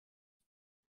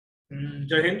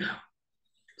ಜೈ Hind.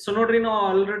 So ನೋಡ್ರಿ, ನಾವು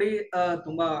already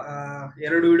ತುಂಬಾ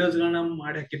ಎರಡು ವಿಡಿಯೋಸ್ಗಳನ್ನ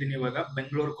ಮಾಡಿ ಹಾಕಿದೀನಿ ಇವಾಗ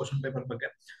ಬೆಂಗಳೂರು ಕ್ವಶನ್ ಪೇಪರ್ ಬಗ್ಗೆ.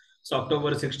 ಸೊ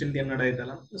ಅಕ್ಟೋಬರ್ 16 ಏನ್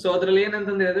ನಡೆಯುತ್ತಲ್ಲ, ಸೊ ಅದ್ರಲ್ಲಿ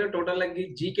ಏನಂತಂದ್ರೆ ಹೇಳಿದ್ರೆ ಟೋಟಲ್ ಆಗಿ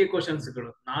GK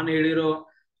ಕ್ವಶನ್ಸ್ಗಳು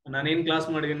ನಾನೇನ್ ಕ್ಲಾಸ್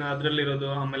ಮಾಡಿದೀನಿ ಅದ್ರಲ್ಲಿರೋದು,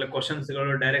 ಆಮೇಲೆ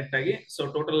ಕ್ವಶನ್ಸ್ಗಳು ಡೈರೆಕ್ಟ್ ಆಗಿ. ಸೊ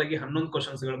ಟೋಟಲ್ ಆಗಿ 11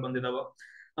 ಕ್ವಶನ್ಸ್ಗಳು ಬಂದಿದಾವ.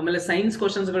 ಆಮೇಲೆ ಸೈನ್ಸ್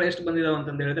ಕ್ವಶನ್ಸ್ಗಳು ಎಷ್ಟು ಬಂದಿದಾವ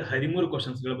ಅಂತಂದ ಹೇಳಿದ್ರೆ 13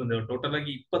 ಕ್ವಶನ್ಸ್ಗಳು ಬಂದಿದಾವ. ಟೋಟಲ್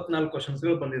ಆಗಿ 24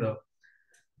 ಕ್ವಶನ್ಸ್ಗಳು ಬಂದಿದಾವ.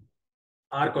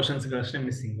 6 ಕ್ವಶನ್ಸ್ಗಳು ಅಷ್ಟೇ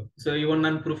ಮಿಸ್ಸಿಂಗ್. ಸೊ ಇವನ್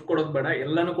ನಾನು ಪ್ರೂಫ್ ಕೊಡೋದು ಬೇಡ,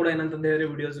 ಎಲ್ಲಾನು ಕೂಡ ಏನಂತಂದ ಹೇಳಿದ್ರೆ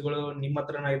ವಿಡಿಯೋಸ್ಗಳು ನಿಮ್ಮ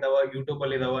ಹತ್ರನ ಇದಾವ, ಯೂಟ್ಯೂಬ್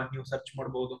ಅಲ್ಲಿ ಇದಾವ, ನೀವು ಸರ್ಚ್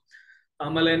ಮಾಡಬಹುದು.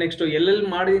 ಆಮೇಲೆ ನೆಕ್ಸ್ಟ್ ಎಲ್ಲೆಲ್ಲಿ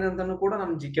ಮಾಡಿದೀನಿ ಅಂತಾನು ಕೂಡ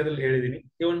ನಾನು ಜಿಕೆದಲ್ಲಿ ಹೇಳಿದೀನಿ.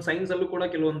 ಇವನ್ ಸೈನ್ಸ್ ಅಲ್ಲೂ ಕೂಡ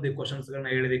ಕೆಲವೊಂದು ಕ್ವಶನ್ಸ್ ಗಳನ್ನ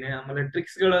ಹೇಳಿದೀನಿ. ಆಮೇಲೆ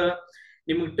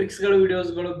ನಿಮ್ಗೆ ಟ್ರಿಕ್ಸ್ ಗಳು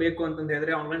ವಿಡಿಯೋಸ್ಗಳು ಬೇಕು ಅಂತಂದ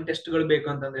ಹೇಳಿದ್ರೆ, ಆನ್ಲೈನ್ ಟೆಸ್ಟ್ ಗಳು ಬೇಕು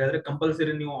ಅಂತಂದ ಹೇಳಿದ್ರೆ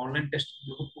ಕಂಪಲ್ಸರಿ ನೀವು ಆನ್ಲೈನ್ ಟೆಸ್ಟ್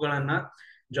ಗ್ರೂಪ್ ಗಳನ್ನ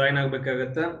ಜಾಯ್ನ್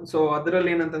ಆಗ್ಬೇಕಾಗತ್ತೆ. ಸೊ ಅದರಲ್ಲಿ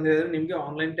ಏನಂತಂದ ಹೇಳಿದ್ರೆ ನಿಮ್ಗೆ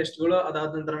ಆನ್ಲೈನ್ ಟೆಸ್ಟ್ ಗಳು,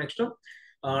 ಅದಾದ ನಂತರ ನೆಕ್ಸ್ಟ್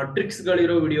ಟ್ರಿಕ್ಸ್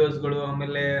ಗಳಿರೋ ವಿಡಿಯೋಸ್ಗಳು,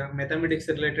 ಆಮೇಲೆ ಮ್ಯಾಥಮೆಟಿಕ್ಸ್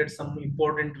ರಿಲೇಟೆಡ್ ಸಮ್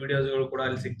ಇಂಪಾರ್ಟೆಂಟ್ ವಿಡಿಯೋಸ್ಗಳು ಕೂಡ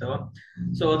ಅಲ್ಲಿ ಸಿಗ್ತಾವ.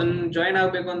 ಸೊ ಅದನ್ನ ಜಾಯ್ನ್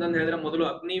ಆಗ್ಬೇಕು ಅಂತಂದ ಹೇಳಿದ್ರೆ ಮೊದಲು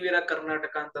ಅಗ್ನಿವೀರ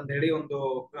ಕರ್ನಾಟಕ ಅಂತಂದ ಹೇಳಿ ಒಂದು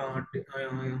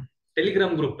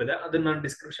ಟೆಲಿಗ್ರಾಮ್ ಗ್ರೂಪ್ ಇದೆ. ಅದನ್ನ ನಾನು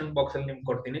ಡಿಸ್ಕ್ರಿಪ್ಷನ್ ಬಾಕ್ಸ್ ಅಲ್ಲಿ ನಿಮ್ಗೆ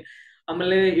ಕೊಡ್ತೀನಿ.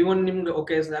 ಆಮೇಲೆ ಇವನ್ ನಿಮ್ಗೆ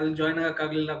ಓಕೆ ಅಲ್ಲಿ ಜಾಯ್ನ್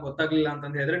ಆಗಕ್ಕಾಗ್ಲಿಲ್ಲ, ಗೊತ್ತಾಗ್ಲಿಲ್ಲ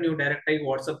ಅಂತಂದ ಹೇಳಿದ್ರೆ ನೀವು ಡೈರೆಕ್ಟ್ ಆಗಿ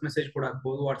ವಾಟ್ಸ್ಆಪ್ ಮೆಸೇಜ್ ಕೂಡ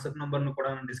ಹಾಕ್ಬಹುದು. ವಾಟ್ಸ್ಆಪ್ ನಂಬರ್ ಕೂಡ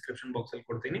ನಾನು ಡಿಸ್ಕ್ರಿಪ್ಷನ್ ಬಾಕ್ಸ್ ಅಲ್ಲಿ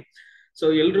ಕೊಡ್ತೀನಿ. ಸೊ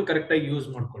ಎಲ್ರು ಕರೆಕ್ಟ್ ಆಗಿ ಯೂಸ್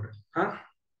ಮಾಡ್ಕೊಡ್ರಿ.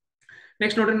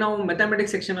 ನೆಕ್ಸ್ಟ್ ನೋಡ್ರಿ, ನಾವು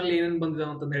ಮ್ಯಾಥಮೆಟಿಕ್ಸ್ ಸೆಕ್ಷನ್ ಅಲ್ಲಿ ಏನೇನ್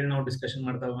ಬಂದಿದಾವ ಅಂತ ಹೇಳಿ ನಾವು ಡಿಸ್ಕಷನ್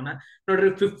ಮಾಡ್ತಾ ಹೋಗೋಣ. ನೋಡ್ರಿ,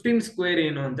 15 ಸ್ಕ್ವೇರ್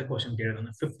ಏನು ಅಂತ ಕ್ವಶನ್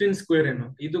ಕೇಳಿದಾನೆ. 15 ಸ್ಕ್ವೇರ್ ಏನು,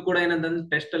 ಇದು ಕೂಡ ಏನಂತಂದ್ರೆ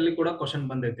ಟೆಸ್ಟ್ ಅಲ್ಲಿ ಕೂಡ ಕ್ವಶನ್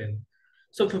ಬಂದೈತೆ.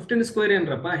 ಸೊ 15 ಸ್ಕ್ವೇರ್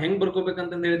ಏನ್ರಪ್ಪ, ಹೆಂಗ್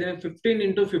ಬರ್ಕೋಬೇಕಂತ ಹೇಳಿದ್ರೆ 15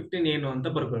 ಇಂಟು 15 ಏನು ಅಂತ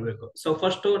ಬರ್ಕೋಬೇಕು. ಸೊ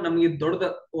ಫಸ್ಟ್ ನಮ್ಗೆ ದೊಡ್ಡದ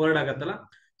ವರ್ಡ್ ಆಗತ್ತಲ್ಲ,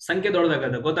 ಸಂಖ್ಯೆ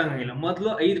ದೊಡ್ಡದಾಗದ ಗೊತ್ತಾಗಂಗಿಲ್ಲ,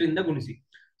 ಮೊದಲು 5ರಿಂದ ಗುಣಿಸಿ.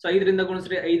 ಸೊ 5ರಿಂದ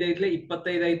ಗುಣಿಸ್ರಿ, 5 ಐದ್ಲೆ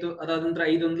 25 ಆಯ್ತು. ಅದಾದ ನಂತರ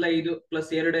 5 ಒಂದ್ಲೆ 5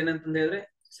 ಪ್ಲಸ್ 2 ಏನಂತಂದ ಹೇಳಿದ್ರೆ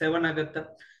 7 ಆಗತ್ತ.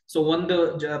 ಸೊ ಒಂದು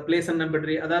ಪ್ಲೇಸ್ ಅನ್ನ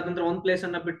ಬಿಡ್ರಿ, ಅದಾದ ನಂತರ ಒಂದ್ ಪ್ಲೇಸ್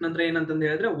ಅನ್ನ ಬಿಟ್ಟ ನಂತರ ಏನಂತಂದ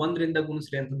ಹೇಳಿದ್ರೆ 1ರಿಂದ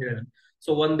ಗುಣಿಸ್ರಿ ಅಂತ ಹೇಳಿದ್ರೆ. ಸೊ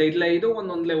 1 ಐದ್ಲೆ 5,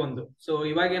 1 ಒಂದ್ಲೆ 1. ಸೊ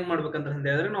ಇವಾಗ ಏನ್ ಮಾಡ್ಬೇಕಂತ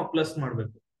ಹೇಳಿದ್ರೆ ನಾವು ಪ್ಲಸ್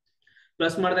ಮಾಡ್ಬೇಕು.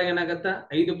 ಪ್ಲಸ್ ಮಾಡಿದಾಗ ಏನಾಗತ್ತ,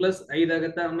 5 ಪ್ಲಸ್ 5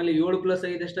 ಆಗತ್ತ. ಆಮೇಲೆ 7 ಪ್ಲಸ್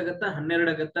 5 ಎಷ್ಟಾಗತ್ತ, 12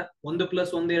 ಆಗತ್ತ. 1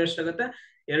 ಪ್ಲಸ್ 1 ಎಷ್ಟಾಗತ್ತ,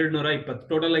 220.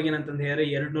 ಟೋಟಲ್ ಆಗಿ ಏನಂತಂದ ಹೇಳಿದ್ರೆ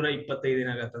 225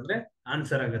 ಏನಾಗತ್ತ ಅಂದ್ರೆ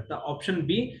ಆನ್ಸರ್ ಆಗತ್ತ. ಆಪ್ಷನ್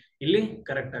ಬಿ ಇಲ್ಲಿ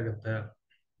ಕರೆಕ್ಟ್ ಆಗತ್ತ.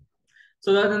 ಸೊ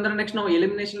ಅದಾದ ನಂತರ ನೆಕ್ಸ್ಟ್ ನಾವು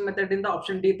ಎಲಿಮಿನೇಷನ್ ಮೆಥಡ್ ಇಂದ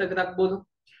ಆಪ್ಷನ್ ಡಿ ತೆಗೆದಾಕ್ಬಹುದು.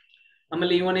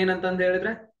 ಆಮೇಲೆ ಇವನ್ ಏನಂತಂದ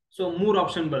ಹೇಳಿದ್ರೆ, ಸೊ 3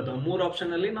 ಆಪ್ಷನ್ ಬರ್ತಾವ. 3 ಆಪ್ಷನ್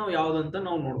ಅಲ್ಲಿ ನಾವು ಯಾವ್ದಂತ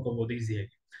ನಾವು ನೋಡ್ಕೋಬಹುದು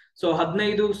ಈಸಿಯಾಗಿ. ಸೊ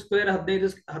 15 ಸ್ಕ್ವೇರ್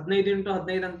 15 ಇಂಟು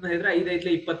 15 ಅಂತ ಹೇಳಿದ್ರೆ 5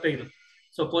 ಐದ್ಲೆ 25.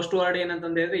 ಸೊ ಫಸ್ಟ್ ವರ್ಡ್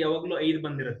ಏನಂತಂದ ಹೇಳಿದ್ರೆ ಯಾವಾಗ್ಲೂ 5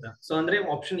 ಬಂದಿರುತ್ತೆ. ಸೊ ಅಂದ್ರೆ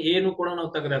ಆಪ್ಷನ್ ಏನು ಕೂಡ ನಾವು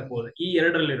ತೆಗೆದಾಕ್ಬಹುದು. ಈ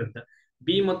ಎರಡರಲ್ಲಿ ಇರುತ್ತೆ.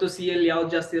 ಬಿ ಮತ್ತು ಸಿ ಅಲ್ಲಿ ಯಾವ್ದು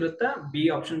ಜಾಸ್ತಿ ಇರುತ್ತಾ, ಬಿ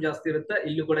ಆಪ್ಷನ್ ಜಾಸ್ತಿ ಇರುತ್ತೆ.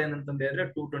 ಇಲ್ಲಿ ಕೂಡ ಏನಂತಂದ ಹೇಳಿದ್ರೆ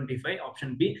 225,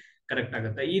 ಆಪ್ಷನ್ ಬಿ ಕರೆಕ್ಟ್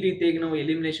ಆಗುತ್ತೆ. ಈ ರೀತಿಯಾಗಿ ನಾವು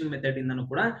ಎಲಿಮಿನೇಷನ್ ಮೆಥಡ್ ಇಂದನೂ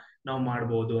ಕೂಡ ನಾವು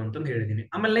ಮಾಡಬಹುದು ಅಂತ ಹೇಳಿದೀನಿ.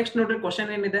 ಆಮೇಲೆ ನೆಕ್ಸ್ಟ್ ನೋಡ್ರಿ,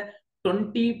 ಕ್ವಶನ್ ಏನಿದೆ,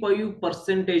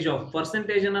 25% ಆಫ್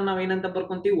ಪರ್ಸೆಂಟೇಜ್ ಅನ್ನ ನಾವ್ ಏನಂತ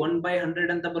ಬರ್ಕೊಂತೀವಿ,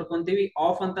 1/100 ಅಂತ ಬರ್ಕೊಂತೀವಿ.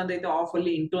 ಆಫ್ ಅಂತಂದೈತೆ, ಆಫ್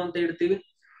ಅಲ್ಲಿ ಇಂಟು ಅಂತ ಇಡ್ತೀವಿ.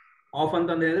 ಆಫ್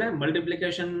ಅಂತಂದ ಹೇಳಿದ್ರೆ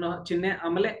ಮಲ್ಟಿಪ್ಲಿಕೇಶನ್ ಚಿಹ್ನೆ,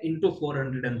 ಆಮೇಲೆ ಇಂಟು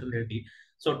 400 ಅಂತ ಹೇಳ್ತೀವಿ.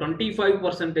 ಸೊ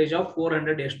 25% ಆಫ್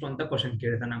 400 ಎಷ್ಟು ಅಂತ ಕ್ವಶನ್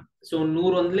ಕೇಳಿದಾನ. ಸೊ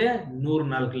 100 ಒಂದ್ಲೆ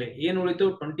 104 ಏನ್ ಉಳಿತು,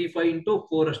 25 ಇಂಟು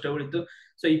 4 ಅಷ್ಟೇ ಉಳಿತು.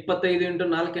 ಸೊ 25 ಇಂಟು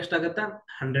 4 ಎಷ್ಟಾಗತ್ತ,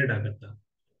 100 ಆಗತ್ತ.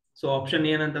 ಸೊ ಆಪ್ಷನ್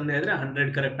ಏನಂತಂದ ಹೇಳಿದ್ರೆ 100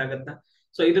 ಕರೆಕ್ಟ್ ಆಗತ್ತ.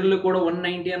 ಸೊ ಇದ್ರಲ್ಲೂ ಕೂಡ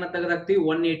 190 ಅನ್ನ ತೆಗೆದಾಕ್ತಿವಿ,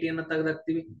 180 ಅನ್ನ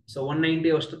ತೆಗೆದಾಕ್ತಿವಿ. ಸೊ 190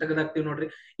 ಅಷ್ಟು ತೆಗೆದಾಕ್ತಿವಿ. ನೋಡ್ರಿ,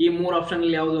 ಈ 3 ಆಪ್ಷನ್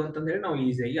ಅಲ್ಲಿ ಯಾವ್ದು ಅಂತಂದ ಹೇಳಿ ನಾವು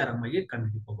ಈಸಿಯಾಗಿ ಆರಾಮಾಗಿ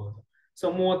ಕಂಡುಹಿಡಿಯಬಹುದು. So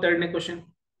 32ನೇ question.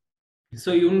 ಸೊ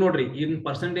ಇವ್ನು ನೋಡ್ರಿ, ಇನ್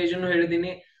ಪರ್ಸೆಂಟೇಜ್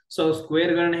ಹೇಳಿದೀನಿ. ಸೊ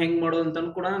ಸ್ಕ್ವೇರ್ ಗಳನ್ನ ಹೆಂಗ್ ಮಾಡೋದು ಅಂತ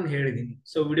ಕೂಡ ನಾನು ಹೇಳಿದೀನಿ.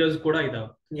 ಸೊ ವಿಡಿಯೋಸ್ ಕೂಡ ಇದಾವ,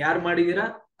 ಯಾರು ಮಾಡಿದೀರಾ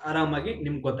ಆರಾಮಾಗಿ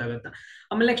ನಿಮ್ಗೆ ಗೊತ್ತಾಗತ್ತ.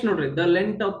 ಆಮೇಲೆ ನೆಕ್ಸ್ಟ್ ನೋಡ್ರಿ, the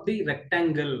length of the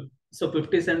rectangle. So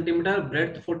 50 centimetre,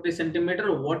 bread 40 centimetre,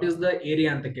 what is the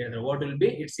area ಅಂತ ಕೇಳಿದ್ರೆ, what will be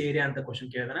it's area ಅಂತ ಕ್ವಶನ್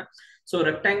ಕೇಳಿದಾನೆ. ಸೊ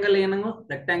ರೆಕ್ಟಾಂಗಲ್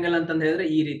ರೆಕ್ಟಾಂಗಲ್ ಅಂತಂದ ಹೇಳಿದ್ರೆ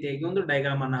ಈ ರೀತಿಯಾಗಿ ಒಂದು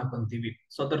ಡೈಗ್ರಾಮ್ ಅನ್ನ ಹಾಕೊಂತೀವಿ.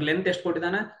 ಸೊ ಅದ್ರ ಲೆಂತ್ ಎಷ್ಟು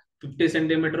ಕೊಟ್ಟಿದಾನೆ, 50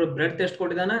 ಸೆಂಟಿಮೀಟರ್, ಬ್ರೆಡ್ ಎಷ್ಟು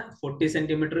ಕೊಟ್ಟಿದಾನೆ, 40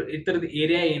 ಸೆಂಟಿಮೀಟರ್. ಇತರದ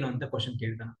ಏರಿಯಾ ಏನು ಅಂತ ಕ್ವಶನ್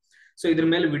ಕೇಳಿದಾನೆ. ಸೊ ಇದ್ರ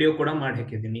ಮೇಲೆ ವಿಡಿಯೋ ಕೂಡ ಮಾಡಿ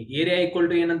ಹಾಕಿದ್ದೀನಿ. ಏರಿಯಾ ಈಕ್ವಲ್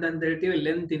ಟು ಏನಂತ ಹೇಳ್ತೀವಿ,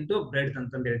 ಲೆಂತ್ ಇಂಟು ಬ್ರೆಡ್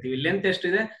ಅಂತ ಹೇಳ್ತೀವಿ. ಲೆಂತ್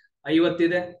ಎಷ್ಟಿದೆ, 50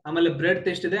 ಇದೆ. ಆಮೇಲೆ ಬ್ರೆಡ್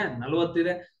ಎಷ್ಟಿದೆ, 40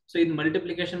 ಇದೆ. ಸೊ ಇದು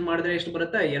ಮಲ್ಟಿಪ್ಲಿಕೇಶನ್ ಮಾಡಿದ್ರೆ ಎಷ್ಟು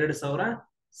ಬರುತ್ತೆ, 2000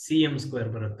 cm ಸ್ಕ್ವೇರ್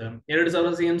ಬರುತ್ತೆ.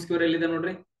 2000 cm ಸ್ಕ್ವೇರ್ ಎಲ್ಲಿದೆ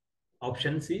ನೋಡ್ರಿ,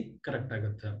 ಆಪ್ಷನ್ ಸಿ ಕರೆಕ್ಟ್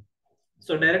ಆಗುತ್ತೆ.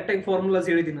 ಸೊ ಡೈರೆಕ್ಟ್ ಆಗಿ ಫಾರ್ಮುಲಾಸ್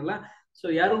ಹೇಳಿದಿನಲ್ಲ. ಸೊ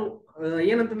ಯಾರು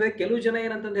ಏನಂತಂದ್ರೆ, ಕೆಲವು ಜನ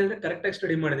ಏನಂತ ಹೇಳಿದ್ರೆ ಕರೆಕ್ಟ್ ಆಗಿ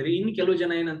ಸ್ಟಡಿ ಮಾಡಿದ್ರಿ. ಇನ್ ಕೆಲವು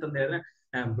ಜನ ಏನಂತ ಹೇಳಿದ್ರೆ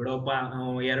ಬಿಡೋಪ್ಪ,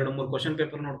 2-3 ಕ್ವಶನ್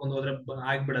ಪೇಪರ್ ನೋಡ್ಕೊಂಡು ಹೋದ್ರೆ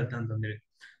ಆಗ್ಬಿಡತ್ತೆ ಅಂತಂದೇಳಿ.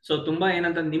 ಸೊ ತುಂಬಾ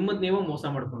ಏನಂತ ನಿಮ್ಮದ್ ನೀವು ಮೋಸ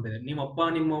ಮಾಡ್ಕೊಂಡಿದ್ದೀರಿ. ನಿಮ್ಮ ಅಪ್ಪ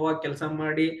ನಿಮ್ಮವ್ವ ಕೆಲಸ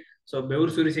ಮಾಡಿ, ಸೊ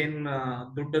ಬೆವ್ರು ಸುರಿಸಿ ಏನ್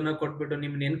ದುಡ್ಡನ್ನ ಕೊಟ್ಬಿಟ್ಟು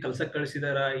ನಿಮ್ನ ಏನ್ ಕೆಲ್ಸಕ್ಕೆ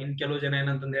ಕಳ್ಸಿದಾರ. ಇನ್ ಕೆಲವು ಜನ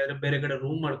ಏನಂತಂದ ಹೇಳಿದ್ರೆ ಬೇರೆ ಕಡೆ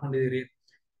ರೂಮ್ ಮಾಡ್ಕೊಂಡಿದೀರಿ.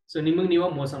 ಸೊ ನಿಮಗ್ ನೀವ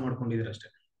ಮೋಸ ಮಾಡ್ಕೊಂಡಿದೀರ ಅಷ್ಟೇ.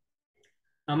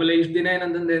 ಆಮೇಲೆ ಇಷ್ಟ ದಿನ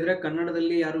ಏನಂತಂದ ಹೇಳಿದ್ರೆ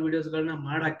ಕನ್ನಡದಲ್ಲಿ ಯಾರು ವಿಡಿಯೋಸ್ ಗಳನ್ನ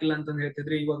ಮಾಡ್ ಹಾಕಿಲ್ಲ ಅಂತಂದ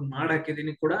ಹೇಳ್ತಿದ್ರಿ. ಇವಾಗ ಮಾಡ್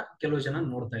ಹಾಕಿದೀನಿ ಕೂಡ, ಕೆಲವು ಜನ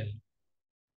ನೋಡ್ತಾ ಇಲ್ಲ.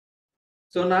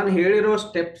 ಸೊ ನಾನು ಹೇಳಿರೋ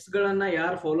ಸ್ಟೆಪ್ಸ್ ಗಳನ್ನ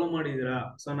ಯಾರು ಫಾಲೋ ಮಾಡಿದೀರಾ,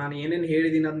 ಸೊ ನಾನು ಏನೇನ್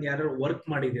ಹೇಳಿದೀನಿ ಅದನ್ನ ಯಾರು ವರ್ಕ್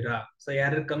ಮಾಡಿದೀರಾ. ಸೊ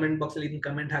ಯಾರ್ಯಾರು ಕಮೆಂಟ್ ಬಾಕ್ಸ್ ಅಲ್ಲಿ ಇದನ್ನ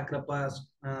ಕಮೆಂಟ್ ಹಾಕ್ರಪ್ಪ,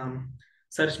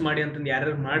 ಸರ್ಚ್ ಮಾಡಿ ಅಂತಂದು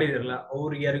ಯಾರ್ಯಾರು ಮಾಡಿದಿರಲ್ಲ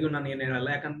ಅವ್ರಿಗೆ ಯಾರಿಗೂ ನಾನು ಏನ್ ಹೇಳಲ್ಲ.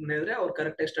 ಯಾಕಂತ ಹೇಳಿದ್ರೆ ಅವ್ರು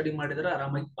ಕರೆಕ್ಟ್ ಆಗಿ ಸ್ಟಡಿ ಮಾಡಿದಾರೆ,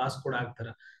 ಆರಾಮಾಗಿ ಪಾಸ್ ಕೂಡ ಆಗ್ತಾರ.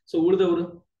 ಸೊ ಉಳಿದವರು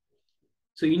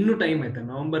ಸೊ ಇನ್ನೂ ಟೈಮ್ ಐತೆ,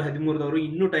 ನವೆಂಬರ್ 13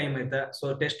 ಇನ್ನೂ ಟೈಮ್ ಐತೆ. ಸೊ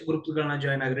ಟೆಸ್ಟ್ ಗ್ರೂಪ್ಸ್ ಗಳನ್ನ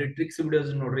ಜಾಯ್ನ್ ಆಗ್ರಿ, ಟ್ರಿಕ್ಸ್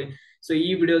ವಿಡಿಯೋಸ್ ನೋಡ್ರಿ. ಸೊ ಈ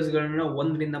ವಿಡಿಯೋಸ್ ಗಳನ್ನ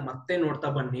ಒಂದ್ರಿಂದ ಮತ್ತೆ ನೋಡ್ತಾ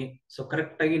ಬನ್ನಿ. ಸೊ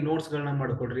ಕರೆಕ್ಟ್ ಆಗಿ ನೋಟ್ಸ್ ಗಳನ್ನ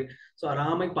ಮಾಡ್ಕೊಡ್ರಿ. ಸೊ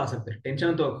ಆರಾಮಾಗಿ ಪಾಸ್ ಆಗ್ತೀರಿ,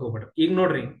 ಟೆನ್ಷನ್ ತಗೋಕ್ ಹೋಗ್ಬೇಡ್ರಿ. ಈಗ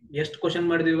ನೋಡ್ರಿ ಎಷ್ಟು ಕ್ವಶನ್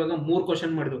ಮಾಡಿದ್ವಿ ಇವಾಗ, 3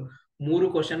 ಕ್ವಶನ್ ಮಾಡಿದ್ವು.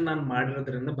 3 ಕ್ವಶನ್ ನಾನು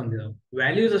ಮಾಡಿರೋದ್ರಿಂದ ಬಂದಿದಾವೆ.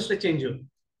 ವ್ಯಾಲ್ಯೂಸ್ ಅಷ್ಟೇ ಚೇಂಜ್,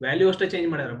 ವ್ಯಾಲ್ಯೂ ಅಷ್ಟೇ ಚೇಂಜ್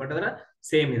ಮಾಡ್ಯಾರ, ಬಟ್ ಅದರ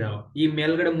ಸೇಮ್ ಇದಾವ. ಈ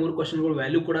ಮೇಲ್ಗಡೆ 3 ಕ್ವಶನ್ಗಳು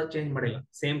ವ್ಯಾಲ್ಯೂ ಕೂಡ ಚೇಂಜ್ ಮಾಡಿಲ್ಲ,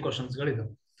 ಸೇಮ್ ಕ್ವಶನ್ಸ್ ಗಳು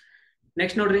ಇದಾವೆ.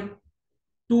 ನೆಕ್ಸ್ಟ್ ನೋಡ್ರಿ,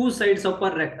 two sides of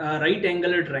right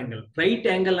angle triangle. Right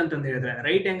angle ಅಂತಂದ ಹೇಳಿದ್ರೆ,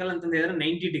 ರೈಟ್ ಆಂಗಲ್ ಅಂತಂದ ಹೇಳಿದ್ರೆ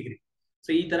 90 ಡಿಗ್ರಿ. ಸೊ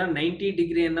ಈ ತರ 90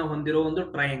 ಡಿಗ್ರಿಯನ್ನ ಹೊಂದಿರೋ ಒಂದು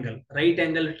ಟ್ರಯಾಂಗಲ್, ರೈಟ್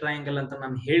ಆಂಗಲ್ ಟ್ರಯಾಂಗಲ್ ಅಂತ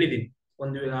ನಾನು ಹೇಳಿದೀನಿ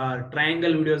ಒಂದು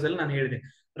ಟ್ರಯಾಂಗಲ್ ವಿಡಿಯೋಸ್ ಅಲ್ಲಿ ನಾನು ಹೇಳಿದೆ.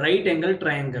 Right angle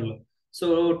triangle. So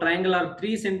triangle R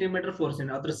 3 centimetre 4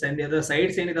 centimetre. ಅದ್ರ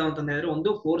ಸೈಡ್ಸ್ ಏನಿದಾವ ಅಂತ ಹೇಳಿದ್ರೆ, ಒಂದು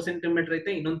 4 ಸೆಂಟಿಮೀಟರ್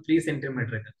ಐತೆ, ಇನ್ನೊಂದು 3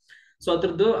 ಸೆಂಟಿಮೀಟರ್ ಐತೆ. ಸೊ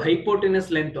ಅದ್ರದ್ದು ಹೈಪೋಟೆನಸ್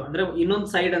ಲೆಂತ್ ಅಂದ್ರೆ ಇನ್ನೊಂದು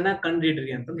ಸೈಡ್ ಅನ್ನ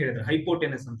ಕಂಡಿಡ್ರಿ ಅಂತ ಹೇಳಿದ್ರೆ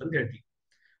ಹೈಪೋಟೆನಸ್ ಅಂತ ಹೇಳ್ತೀವಿ.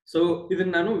 ಸೊ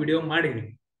ಇದನ್ನ ನಾನು ವಿಡಿಯೋ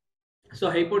ಮಾಡಿದೀನಿ. ಸೊ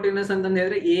ಹೈಪೋಟೆನಸ್ ಅಂತಂದ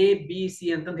ಹೇಳಿದ್ರೆ ಎ ಬಿ ಸಿ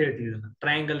ಅಂತ ಹೇಳ್ತೀವಿ ಇದನ್ನ.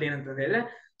 ಟ್ರಯಾಂಗಲ್ ಏನಂತ ಹೇಳಿದ್ರೆ,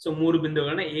 ಸೊ 3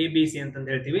 ಬಿಂದುಗಳನ್ನ ಎ ಬಿ ಸಿ ಅಂತ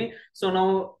ಹೇಳ್ತೀವಿ. ಸೊ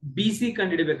ನಾವು ಬಿ ಸಿ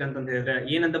ಕಂಡುಹಿಡಿಬೇಕಂತ ಹೇಳಿದ್ರೆ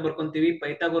ಏನಂತ ಬರ್ಕೊಂತೀವಿ,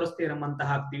 ಪೈಥಾಗೋರಸ್ ಥಿಯರಮ್ ಅಂತ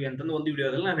ಹಾಕ್ತಿವಿ ಅಂತಂದು ಒಂದು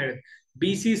ವಿಡಿಯೋದಲ್ಲಿ ನಾನು ಹೇಳಿದೆ.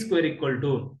 B C square equal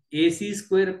to A C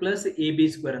square plus A B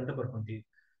square ಅಂತ ಬರ್ಕೊಂತೀವಿ.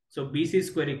 So B C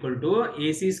square equal to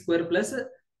A C square plus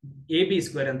A B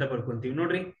square ಅಂತ ಬರ್ಕೊಂತೀವಿ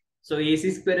ನೋಡ್ರಿ. ಸೊ ಎ ಸಿ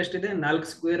ಸ್ಕ್ವೇರ್ ಎಷ್ಟಿದೆ, 4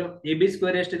 ಸ್ಕ್ವೇರ್. ಎ ಬಿ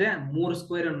ಸ್ಕ್ವೇರ್ ಎಷ್ಟಿದೆ, 3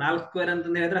 square. 4 square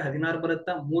ಅಂತಂದ ಹೇಳಿದ್ರೆ 16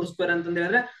 ಬರುತ್ತಾ, 3 square ಅಂತಂದ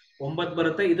ಹೇಳಿದ್ರೆ 9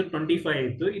 ಬರುತ್ತೆ. ಇದು 25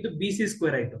 ಆಯ್ತು, ಇದು ಬಿ ಸಿ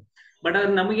ಸ್ಕ್ವೇರ್ ಆಯ್ತು. ಬಟ್ ಅದ್ರ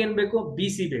ನಮಗೇನ್ ಬೇಕು, ಬಿ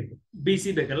ಸಿ ಬೇಕು. ಬಿ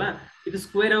ಸಿ ಬೇಕಲ್ಲ, ಇದು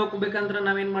ಸ್ಕ್ವೇರ್ ಹೋಗ್ಬೇಕಂದ್ರೆ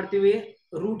ನಾವೇನ್ ಮಾಡ್ತೀವಿ,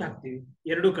 ರೂಟ್ ಹಾಕ್ತಿವಿ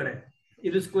ಎರಡು ಕಡೆ.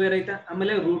 ಇದು ಸ್ಕ್ವೇರ್ ಐತಾ,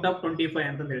 ಆಮೇಲೆ ರೂಟ್ ಆಫ್ 25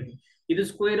 ಅಂತ ಹೇಳ್ತೀವಿ. ಇದು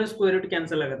ಸ್ಕ್ವೇರ್ ರೂಟ್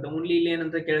ಕ್ಯಾನ್ಸಲ್ ಆಗುತ್ತೆ. ಓನ್ಲಿ ಇಲ್ಲಿ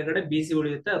ಏನಂತ ಕೆಳಗಡೆ ಬಿ ಸಿ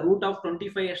ಉಳಿಯುತ್ತೆ. ರೂಟ್ ಆಫ್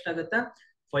 25 ಎಷ್ಟಾಗತ್ತ,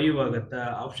 5 ಆಗುತ್ತ.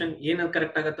 ಆಪ್ಷನ್ ಏನ್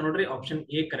ಕರೆಕ್ಟ್ ಆಗತ್ತೆ ನೋಡ್ರಿ, ಆಪ್ಷನ್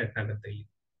ಎ ಕರೆಕ್ಟ್ ಆಗುತ್ತೆ ಇಲ್ಲಿ.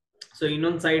 ಸೊ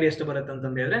ಇನ್ನೊಂದ್ ಸೈಡ್ ಎಷ್ಟು ಬರುತ್ತೆ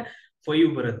ಅಂತಂದ ಹೇಳಿದ್ರೆ 5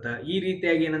 ಬರುತ್ತೆ. ಈ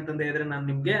ರೀತಿಯಾಗಿ ಏನಂತಂದ ಹೇಳಿದ್ರೆ ನಾನು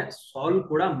ನಿಮ್ಗೆ ಸಾಲ್ವ್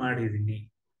ಕೂಡ ಮಾಡಿದೀನಿ.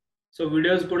 ಸೊ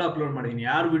ವಿಡಿಯೋಸ್ ಕೂಡ ಅಪ್ಲೋಡ್ ಮಾಡಿದೀನಿ.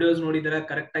 ಯಾರು ವಿಡಿಯೋಸ್ ನೋಡಿದಿರಾ,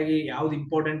 ಕರೆಕ್ಟ್ ಆಗಿ ಯಾವ್ದು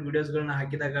ಇಂಪಾರ್ಟೆಂಟ್ ವಿಡಿಯೋಸ್ ಗಳನ್ನ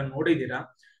ಹಾಕಿದಾಗ ನೋಡಿದೀರಾ,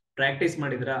 ಪ್ರಾಕ್ಟೀಸ್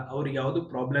ಮಾಡಿದಿರಾ, ಅವ್ರಿಗೆ ಯಾವ್ದು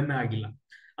ಪ್ರಾಬ್ಲಮ್ ಆಗಿಲ್ಲ.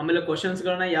 ಆಮೇಲೆ ಕ್ವಶನ್ಸ್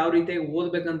ಗಳನ್ನ ಯಾವ ರೀತಿ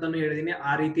ಓದ್ಬೇಕಂತಾನು ಹೇಳಿದೀನಿ.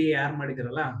 ಆ ರೀತಿ ಯಾರು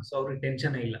ಮಾಡಿದಿರಲ್ಲ, ಸೊ ಅವ್ರಿಗೆ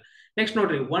ಟೆನ್ಷನ್ ಇಲ್ಲ. ನೆಕ್ಸ್ಟ್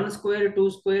ನೋಡ್ರಿ, 1 square 2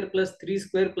 square plus 3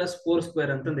 square plus 4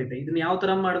 square ಅಂತಂದೈತೆ. ಇದನ್ನ ಯಾವ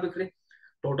ತರ ಮಾಡ್ಬೇಕ್ರಿ,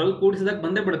 ಟೋಟಲ್ ಕೂಡಿಸಿದಾಗ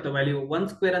ಬಂದೇ ಬಿಡುತ್ತೆ ವ್ಯಾಲ್ಯೂ. 1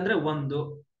 ಸ್ಕ್ವೇರ್ ಅಂದ್ರೆ 1,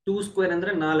 2 ಸ್ಕ್ವೇರ್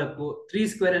ಅಂದ್ರೆ 4, 3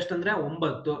 ಸ್ಕ್ವೇರ್ ಎಷ್ಟಂದ್ರೆ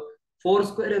 9, 4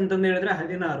 ಸ್ಕ್ವೇರ್ ಅಂತಂದ ಹೇಳಿದ್ರೆ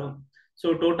 16. ಸೊ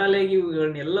ಟೋಟಲ್ ಆಗಿ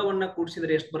ಎಲ್ಲವನ್ನ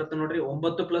ಕೂಡಿಸಿದ್ರೆ ಎಷ್ಟು ಬರುತ್ತೆ ನೋಡ್ರಿ,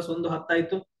 9 ಪ್ಲಸ್ 1 10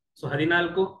 ಆಯ್ತು. ಸೊ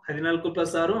 14, 14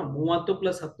 ಪ್ಲಸ್ 6 30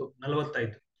 ಪ್ಲಸ್ 10 40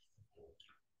 ಆಯ್ತು.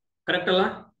 ಕರೆಕ್ಟ್ ಅಲ್ಲ?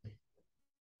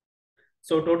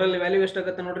 ಸೊ ಟೋಟಲ್ ವ್ಯಾಲ್ಯೂ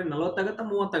ಎಷ್ಟಾಗತ್ತೆ ನೋಡ್ರಿ, 40 ಆಗತ್ತಾ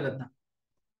 30 ಆಗತ್ತಾ?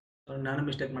 ನಾನು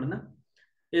ಮಿಸ್ಟೇಕ್ ಮಾಡಿದ.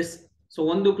 S. So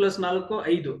 1 plus 4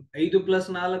 5, 5 plus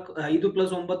 4 5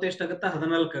 plus 9 ಎಷ್ಟಾಗತ್ತ,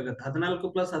 14 ಆಗತ್ತೆ.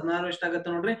 14 ಪ್ಲಸ್ 16 ಎಷ್ಟಾಗತ್ತೆ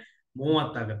ನೋಡ್ರಿ,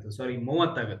 30 ಆಗತ್ತೆ. ಸಾರಿ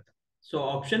 30 ಆಗತ್ತೆ. ಸೊ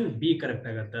ಆಪ್ಷನ್ ಬಿ ಕರೆಕ್ಟ್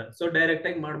ಆಗತ್ತೆ. ಸೊ ಡೈರೆಕ್ಟ್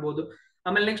ಆಗಿ ಮಾಡ್ಬೋದು.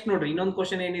 ಆಮೇಲೆ ನೆಕ್ಸ್ಟ್ ನೋಡ್ರಿ, ಇನ್ನೊಂದು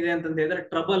ಕ್ವಶನ್ ಏನಿದೆ ಅಂತ ಹೇಳಿದ್ರೆ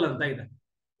ಟ್ರಬಲ್ ಅಂತ ಇದೆ.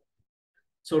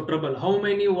 So trouble, how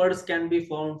many words can be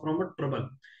form from a trouble.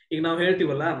 ಈಗ ನಾವು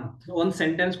ಹೇಳ್ತೀವಲ್ಲ, ಒಂದ್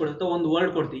ಸೆಂಟೆನ್ಸ್ ಕೊಡುತ್ತೆ, ಒಂದು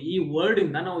ವರ್ಡ್ ಕೊಡ್ತೀವಿ. ಈ ವರ್ಡ್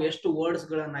ಇಂದ ನಾವು ಎಷ್ಟು ವರ್ಡ್ಸ್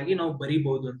ಗಳನ್ನಾಗಿ ನಾವು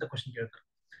ಬರಿಬಹುದು ಅಂತ ಕ್ವಶನ್ ಕೇಳ್ತಾರೆ.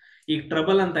 ಈಗ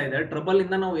ಟ್ರಬಲ್ ಅಂತ ಇದೆ, ಟ್ರಬಲ್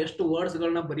ಇಂದ ನಾವು ಎಷ್ಟು ವರ್ಡ್ಸ್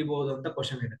ಗಳನ್ನ ಬರಿಬಹುದು ಅಂತ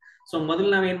ಕ್ವಶನ್ ಇದೆ. ಸೊ ಮೊದಲು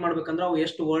ನಾವ್ ಏನ್ ಮಾಡ್ಬೇಕಂದ್ರೆ, ಅವು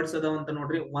ಎಷ್ಟು ವರ್ಡ್ಸ್ ಅದಾವ ಅಂತ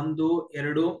ನೋಡ್ರಿ. 1 2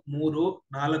 3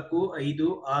 4 5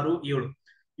 6 7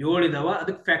 7 ಇದಾವ.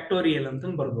 ಅದಕ್ಕೆ ಫ್ಯಾಕ್ಟೋರಿಯಲ್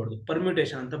ಅಂತ ಬರ್ಬೋದು,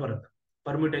 ಪರ್ಮ್ಯೂಟೇಷನ್ ಅಂತ ಬರುತ್ತೆ.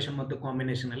 ಪರ್ಮ್ಯೂಟೇಷನ್ ಮತ್ತು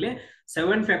ಕಾಂಬಿನೇಷನ್ ಅಲ್ಲಿ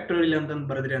 7 ಫ್ಯಾಕ್ಟೋರಿಯಲ್ ಅಂತ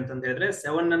ಬರೆದ್ರಿ ಅಂತಂದ ಹೇಳಿದ್ರೆ,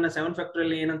 7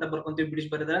 ಫ್ಯಾಕ್ಟೋರಿಯಲ್ ಏನಂತ ಬರ್ಕೊಂತೀವಿ, ಬಿಡಿಸಿ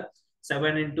ಬರೆದ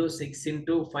 7 into 6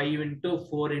 into 5 into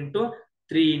 4 into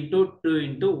 3 into 2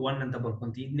 into 1 ಅಂತ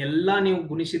ಬರ್ಕೊಂತೀವಿ. ಇದನ್ನೆಲ್ಲಾ ನೀವು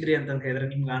ಗುಣಿಸಿದ್ರಿ ಅಂತ ಹೇಳಿದ್ರೆ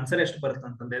ನಿಮ್ಗೆ ಆನ್ಸರ್ ಎಷ್ಟು ಬರುತ್ತೆ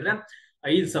ಅಂತ ಹೇಳಿದ್ರೆ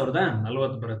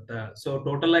 5040 ಬರುತ್ತೆ. ಸೊ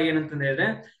ಟೋಟಲ್ ಆಗಿ ಏನಂತ ಹೇಳಿದ್ರೆ,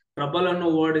 ಟ್ರಬಲ್ ಅನ್ನೋ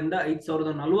ವರ್ಡ್ ಇಂದ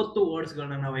 5040 ವರ್ಡ್ಸ್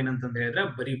ಗಳನ್ನ ನಾವ್ ಏನಂತ ಹೇಳಿದ್ರೆ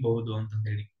ಬರಿಬಹುದು ಅಂತ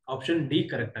ಹೇಳಿ. ಆಪ್ಷನ್ ಡಿ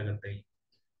ಕರೆಕ್ಟ್ ಆಗುತ್ತೆ.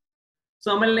 ಸೊ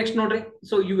ಆಮೇಲೆ ನೆಕ್ಸ್ಟ್ ನೋಡ್ರಿ,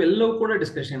 ಸೊ ಇವೆಲ್ಲವೂ ಕೂಡ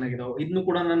ಡಿಸ್ಕಷನ್ ಆಗಿದಾವೆ. ಇದನ್ನು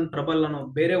ಕೂಡ ನಾನು ಟ್ರಬಲ್ ಅನ್ನೋ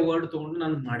ಬೇರೆ ವರ್ಡ್ ತಗೊಂಡು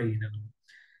ನಾನು ಮಾಡಿದ್ದೀನಿ.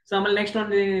 ಸೊ ಆಮೇಲೆ ನೆಕ್ಸ್ಟ್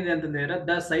ಒಂದು ಏನಿದೆ ಅಂತ ಹೇಳಿದ್ರೆ,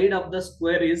 the side of the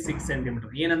square is 6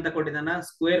 centimetre. ಏನಂತ ಕೊಟ್ಟಿದ್ದಾನ,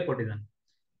 ಸ್ಕ್ವೇರ್ ಕೊಟ್ಟಿದ್ದಾನೆ.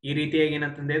 ಈ ರೀತಿಯಾಗಿ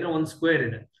ಏನಂತ ಹೇಳಿದ್ರೆ ಒಂದು ಸ್ಕ್ವೇರ್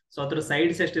ಇದೆ. ಸೊ ಅದ್ರ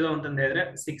ಸೈಡ್ಸ್ ಎಷ್ಟಿದಾವ ಅಂತ ಹೇಳಿದ್ರೆ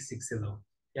 6 ಇದಾವೆ,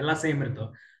 ಎಲ್ಲ ಸೇಮ್ ಇರ್ತಾವ.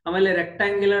 ಆಮೇಲೆ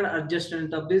rectangular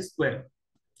adjustment of the square,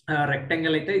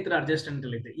 rectangle ಐತೆ, ಈ ತರ ಅಡ್ಜಸ್ಟ್ಮೆಂಟ್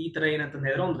ಐತೆ. ಈ ತರ ಏನಂತ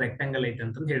ಹೇಳಿದ್ರೆ ಒಂದು ರೆಕ್ಟಾಂಗಲ್ ಐತೆ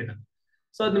ಅಂತ ಹೇಳಿದಾನೆ.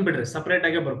 ಸೊ ಅದನ್ನ ಬಿಡ್ರಿ, ಸಪರೇಟ್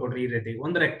ಆಗಿ ಬರ್ಕೊಡ್ರಿ. ಈ ರೀತಿ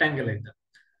ಒಂದು ರೆಕ್ಟಾಂಗಲ್ ಐತೆ.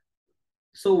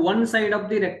 So one side of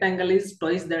the rectangle is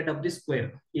twice that of the square.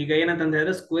 ಈಗ ಏನಂತ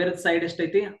ಹೇಳಿದ್ರೆ ಸ್ಕ್ವೇರ್ ಸೈಡ್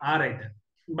ಎಷ್ಟೈತಿ, 6 ಐತೆ.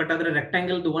 ಬಟ್ ಅದ್ರ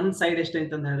ರೆಕ್ಟಾಂಗಲ್ ಒಂದ್ ಸೈಡ್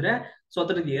ಎಷ್ಟೈತೆ ಅಂತ ಹೇಳಿದ್ರೆ, ಸೊ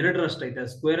ಅದ್ರದ್ದು 2ರಷ್ಟು ಐತೆ.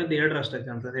 ಸ್ಕ್ವೇರ್ 2ರಷ್ಟು ಐತೆ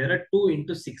ಅಂತ ಹೇಳಿದ್ರೆ 2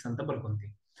 ಇಂಟು 6 ಅಂತ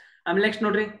ಬರ್ಕೊಂತೀವಿ. ಆಮೇಲೆ ನೆಕ್ಸ್ಟ್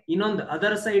ನೋಡ್ರಿ, ಇನ್ನೊಂದು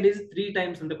ಅದರ್ ಸೈಡ್ ಇಸ್ 3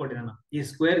 ಟೈಮ್ಸ್ ಅಂತ ಕೊಟ್ಟಿದ್ದಾನ. ಈ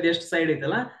ಸ್ಕ್ವೇರ್ ಎಷ್ಟು ಸೈಡ್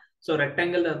ಐತಲ್ಲ, ಸೊ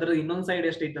ರೆಕ್ಟಾಂಗಲ್ ಅದ್ರ ಇನ್ನೊಂದ್ ಸೈಡ್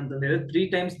ಎಷ್ಟು ಐತೆ ಅಂತ ಹೇಳಿದ್ರೆ 3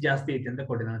 ಟೈಮ್ಸ್ ಜಾಸ್ತಿ ಐತೆ ಅಂತ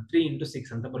ಕೊಟ್ಟಿದ್ದಾನ. 3 ಇಂಟು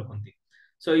 6 ಅಂತ ಬರ್ಕೊಂತೀವಿ.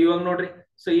 ಸೊ ಇವಾಗ ನೋಡ್ರಿ,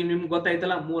 ಸೊ ಈಗ ನಿಮ್ಗೆ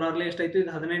ಗೊತ್ತಾಯ್ತಲ್ಲ, 3 6 ಎಷ್ಟಾಯ್ತು,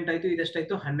 ಇದು 18 ಆಯ್ತು,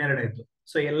 ಇದೆಷ್ಟಾಯ್ತು 12 ಆಯ್ತು.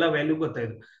 ಸೊ ಎಲ್ಲ ವ್ಯಾಲ್ಯೂ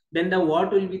ಗೊತ್ತಾಯ್ತು. Then the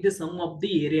what will be the some of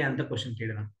the area ಅಂತ ಕ್ವಶನ್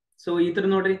ಕೇಳಿದ. ಸೊ ಈ ತರ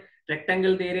ನೋಡ್ರಿ,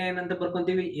 ರೆಕ್ಟಾಂಗಲ್ ಏರಿಯಾ ಏನಂತ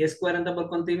ಬರ್ಕೊಂತೀವಿ, ಎ ಸ್ಕ್ವೇರ್ ಅಂತ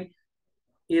ಬರ್ಕೊಂತೀವಿ.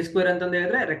 ಎ ಸ್ಕ್ವೇರ್ ಅಂತಂದ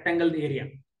ಹೇಳಿದ್ರೆ ರೆಕ್ಟಾಂಗಲ್ ಏರಿಯಾ.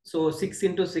 ಸೊ 6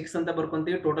 ಇಂಟು 6 ಅಂತ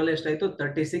ಬರ್ಕೊಂತೀವಿ. ಟೋಟಲ್ ಎಷ್ಟಾಯ್ತು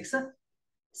 36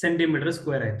 ಸೆಂಟಿಮೀಟರ್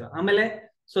ಸ್ಕ್ವೇರ್ ಆಯ್ತು. ಆಮೇಲೆ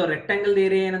ಸೊ ರೆಕ್ಟಾಂಗಲ್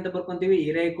ಏರಿಯಾ ಏನಂತ ಬರ್ಕೊಂತೀವಿ,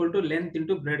 area equal to length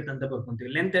into bread ಅಂತ ಬರ್ಕೊಂತೀವಿ.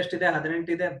 ಲೆಂತ್ ಎಷ್ಟಿದೆ 18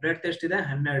 ಇದೆ, ಬ್ರೆಡ್ ಎಷ್ಟಿದೆ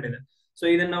 12 ಇದೆ. ಸೊ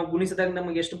ಇದನ್ನ ನಾವು ಗುಣಿಸಿದಾಗ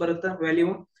ನಮಗೆ ಎಷ್ಟು ಬರುತ್ತೆ ವ್ಯಾಲ್ಯೂ,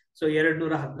 ಸೊ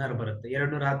 216 ಬರುತ್ತೆ.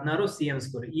 216 CM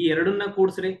ಸ್ಕ್ವೇರ್. ಈ ಎರಡನ್ನ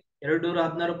ಕೂಡಿಸ್ರಿ,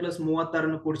 216 ಪ್ಲಸ್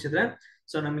 36 ಕೂಡಿಸಿದ್ರೆ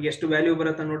ಸೊ ನಮ್ಗೆ ಎಷ್ಟು ವ್ಯಾಲ್ಯೂ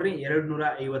ಬರುತ್ತೆ ನೋಡ್ರಿ,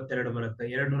 252 ಬರುತ್ತೆ.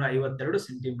 252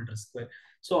 centimetre square.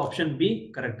 So option B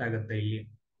correct ಆಗುತ್ತೆ ಇಲ್ಲಿ.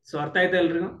 ಸೊ ಅರ್ಥ ಆಯ್ತಾ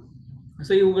ಎಲ್ರಿಗೂ?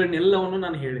 ಸೊ ಇವುಗಳನ್ನೆಲ್ಲವನ್ನು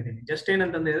ನಾನು ಹೇಳಿದ್ದೀನಿ. ಜಸ್ಟ್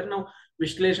ಏನಂತಂದ ಹೇಳಿದ್ರೆ ನಾವು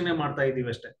ವಿಶ್ಲೇಷಣೆ ಮಾಡ್ತಾ ಇದೀವಿ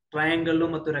ಅಷ್ಟೇ. ಟ್ರಯಾಂಗಲ್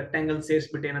ಮತ್ತು ರೆಕ್ಟಾಂಗಲ್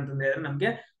ಸೇರಿಸ್ಬಿಟ್ಟು ಏನಂತಂದ ಹೇಳಿದ್ರೆ ನಮ್ಗೆ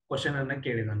ಕ್ವಶನ್ ಅನ್ನ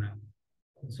ಕೇಳಿದಾನೆ.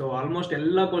 ಸೊ ಆಲ್ಮೋಸ್ಟ್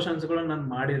ಎಲ್ಲಾ ಕ್ವಶನ್ಸ್ ಗಳು ನಾನು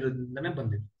ಮಾಡಿರೋದ್ರಿಂದನೇ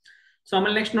ಬಂದಿದೆ. ಸೊ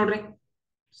ಆಮೇಲೆ ನೆಕ್ಸ್ಟ್ ನೋಡ್ರಿ,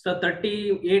 ಸೊ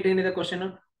 38 ಏನಿದೆ ಕ್ವಶನ್,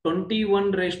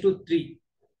 21/3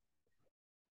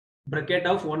 ಬ್ರಾಕೆಟ್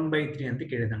ಆಫ್ 1/3 ಅಂತ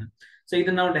ಕೇಳಿದಾನೆ. ಸೊ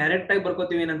ಇದನ್ನ ನಾವು ಡೈರೆಕ್ಟ್ ಆಗಿ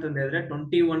ಬರ್ಕೋತೀವಿ ಏನಂತಂದ ಹೇಳಿದ್ರೆ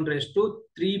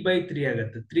 21/3/3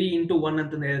 ಆಗುತ್ತೆ. 3 ಇಂಟು 1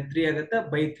 ಅಂತಂದ ಹೇಳಿದ್ರೆ 3 ಆಗುತ್ತೆ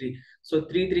ಬೈ 3. ಸೊ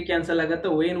 3 ಕ್ಯಾನ್ಸಲ್ ಆಗುತ್ತೆ.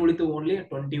 ಏನ್ ಉಳಿತು, ಓನ್ಲಿ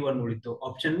 21 ಉಳಿತು.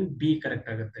 ಆಪ್ಷನ್ ಬಿ ಕರೆಕ್ಟ್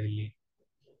ಆಗುತ್ತೆ ಇಲ್ಲಿ.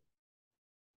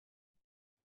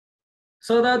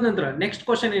 ಸೊ ಅದಾದ ನಂತರ ನೆಕ್ಸ್ಟ್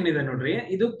ಕ್ವಶನ್ ಏನಿದೆ ನೋಡ್ರಿ,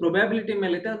 ಇದು ಪ್ರೊಬ್ಯಾಬಿಲಿಟಿ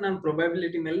ಮೇಲೆ ಇದೆ. ನಾನು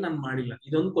ಪ್ರೊಬ್ಯಾಬಿಲಿಟಿ ಮೇಲೆ ನಾನು ಮಾಡಿಲ್ಲ,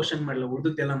 ಇದೊಂದು ಕ್ವಶನ್ ಮಾಡಿಲ್ಲ,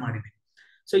 ಉಳಿದದ್ದೆಲ್ಲ ಮಾಡಿದೆ.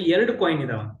 ಸೊ 2 ಕಾಯಿನ್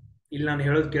ಇದಾವ ಇಲ್ಲಿ. ನಾನು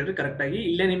ಹೇಳೋದು ಕೇಳ್ರಿ ಕರೆಕ್ಟ್ ಆಗಿ.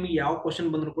 ಇಲ್ಲೇ ನಿಮ್ಗೆ ಯಾವ ಕ್ವಶನ್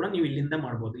ಬಂದ್ರು ಕೂಡ ನೀವು ಇಲ್ಲಿಂದ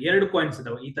ಮಾಡ್ಬೋದು. 2 ಕಾಯಿನ್ಸ್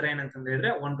ಇದಾವ ಈ ತರ ಏನಂತಂದ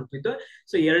ಹೇಳಿದ್ರೆ 1 ರೂಪಾಯಿದು.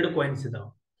 ಸೊ 2 ಕಾಯಿನ್ಸ್ ಇದಾವ.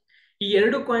 ಈ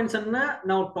 2 ಕಾಯಿನ್ಸ್ ಅನ್ನ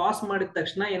ನಾವು ಟಾಸ್ ಮಾಡಿದ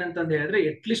ತಕ್ಷಣ ಏನಂತಂದ ಹೇಳಿದ್ರೆ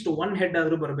ಅಟ್ ಲೀಸ್ಟ್ 1 ಹೆಡ್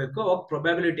ಆದ್ರೂ ಬರಬೇಕು. ಅವಾಗ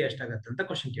ಪ್ರೊಬ್ಯಾಬಿಲಿಟಿ ಎಷ್ಟಾಗತ್ತೆ ಅಂತ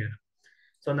ಕ್ವಶನ್ ಕೇಳಿದ್ರು.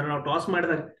 ಸೊ ಅಂದ್ರೆ ನಾವು ಟಾಸ್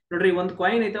ಮಾಡಿದಾಗ ನೋಡ್ರಿ, ಒಂದು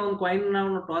ಕಾಯಿನ್ ಐತೆ, ಒಂದು ಕಾಯಿನ್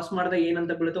ನಾವು ಟಾಸ್ ಮಾಡಿದಾಗ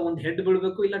ಏನಂತ ಬೀಳುತ್ತೆ, ಒಂದು ಹೆಡ್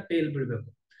ಬೀಳ್ಬೇಕು ಇಲ್ಲ ಟೇಲ್ ಬೀಳ್ಬೇಕು.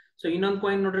 ಸೊ ಇನ್ನೊಂದು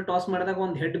ಕಾಯಿನ್ ನೋಡ್ರಿ, ಟಾಸ್ ಮಾಡಿದಾಗ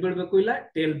ಒಂದು ಹೆಡ್ ಬೀಳ್ಬೇಕು ಇಲ್ಲ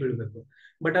ಟೇಲ್ ಬೀಳ್ಬೇಕು.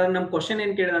 ಬಟ್ ಅದ್ರ ನಮ್ ಕ್ವಶನ್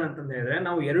ಏನ್ ಕೇಳಿದಾನ ಅಂತಂದ ಹೇಳಿದ್ರೆ,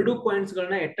 ನಾವು 2 ಕಾಯಿನ್ಸ್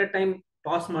ಗಳನ್ನ ಎಟ್ ಅ ಟೈಮ್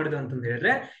ಟಾಸ್ ಮಾಡಿದ್ವಿ ಅಂತಂದ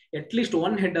ಹೇಳಿದ್ರೆ ಅಟ್ ಲೀಸ್ಟ್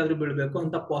 1 ಹೆಡ್ ಆದ್ರೂ ಬೀಳ್ಬೇಕು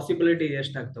ಅಂತ ಪಾಸಿಬಿಲಿಟಿ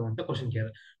ಎಷ್ಟಾಗ್ತಾವ ಅಂತ ಕ್ವಶನ್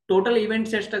ಕೇಳಿದ್ರೆ. ಟೋಟಲ್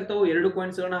ಇವೆಂಟ್ಸ್ ಎಷ್ಟಾಗ್ತಾವ 2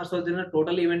 ಕಾಯಿನ್ಸ್ ಗಳನ್ನ ಹಾರಿಸೋದ್ರಿಂದ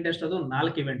total event ಎಷ್ಟದು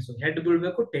 4 events. Head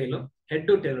ಬೀಳ್ಬೇಕು, tail,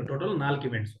 head tail, total 4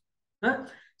 events.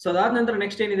 So ಅದಾದ ನಂತರ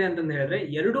ನೆಕ್ಸ್ಟ್ ಏನಿದೆ ಅಂತಂದ ಹೇಳಿದ್ರೆ,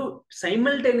 2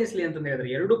 ಸೈಮಲ್ಟೇನಿಯಸ್ಲಿ ಅಂತಂದ ಹೇಳಿದ್ರೆ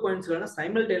 2 ಕಾಯಿನ್ಸ್ ಗಳನ್ನ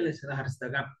ಸೈಮಲ್ಟೇನಿಯಸ್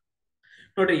ಹಾರಿಸಿದಾಗ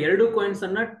ನೋಡ್ರಿ, 2 ಕಾಯಿನ್ಸ್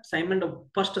ಅನ್ನ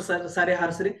ಫಸ್ಟ್ ಸಾರಿ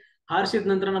ಹಾರಿಸ್ರಿ. ಹಾರಿಸಿದ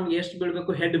ನಂತರ ನಮ್ಗೆ ಎಷ್ಟು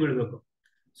ಬೀಳ್ಬೇಕು, ಹೆಡ್ ಬೀಳ್ಬೇಕು.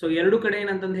 ಸೊ 2 ಕಡೆ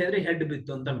ಏನಂತಂದ ಹೇಳಿದ್ರೆ ಹೆಡ್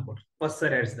ಬಿತ್ತು ಅಂತ ಅನ್ಕೊಡ್ರಿ. ಫಸ್ಟ್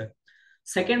ಸಾರಿ ಹಾರಿಸಿದಾಗ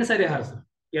ಸೆಕೆಂಡ್ ಸಾರಿ ಹಾರಿಸ್ರಿ,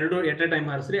 2 ಎಟ್ ಅ ಟೈಮ್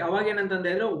ಹಾರಿಸ್ರಿ. ಅವಾಗ ಏನಂತಂದ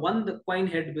ಹೇಳಿದ್ರೆ ಒಂದು ಕಾಯಿನ್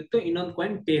ಹೆಡ್ ಬಿತ್ತು, ಇನ್ನೊಂದು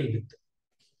ಕಾಯಿನ್ ಟೇಲ್ ಬಿತ್ತು.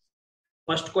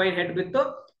 ಫಸ್ಟ್ ಕಾಯಿನ್ ಹೆಡ್ ಬಿತ್ತು,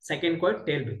 ಸೆಕೆಂಡ್ ಕಾಯಿನ್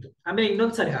ಟೇಲ್ ಬಿತ್ತು. ಆಮೇಲೆ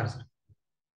ಇನ್ನೊಂದ್ ಸಾರಿ ಹಾರಿಸ್ರಿ.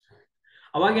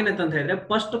 ಅವಾಗ ಏನಂತಂದ ಹೇಳಿದ್ರೆ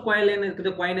ಫಸ್ಟ್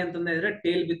ಕಾಯಿನ್ ಅಂತಂದ ಹೇಳಿದ್ರೆ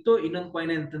ಟೇಲ್ ಬಿತ್ತು, ಇನ್ನೊಂದು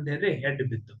ಕಾಯಿನ್ ಅಂತಂದ ಹೇಳಿದ್ರೆ ಹೆಡ್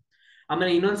ಬಿತ್ತು.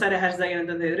 ಆಮೇಲೆ ಇನ್ನೊಂದ್ ಸಾರಿ ಹಾರಿಸಿದಾಗ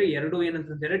ಏನಂತಂದ ಹೇಳಿದ್ರೆ 2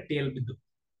 ಏನಂತಂದ ಹೇಳಿದ್ರೆ ಟೇಲ್ ಬಿದ್ದು.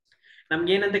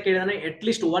 ನಮ್ಗೆ ಏನಂತ ಕೇಳಿದಾನೆ, ಅಟ್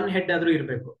ಲೀಸ್ಟ್ 1 ಹೆಡ್ ಆದ್ರೂ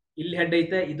ಇರ್ಬೇಕು. ಇಲ್ಲಿ ಹೆಡ್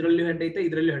ಐತೆ, ಇದ್ರಲ್ಲೂ ಹೆಡ್ ಐತೆ,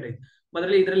 ಇದ್ರಲ್ಲೂ ಹೆಡ್ ಐತೆ.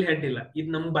 ಮೊದಲೇ ಇದ್ರಲ್ಲಿ ಹೆಡ್ ಇಲ್ಲ, ಇದು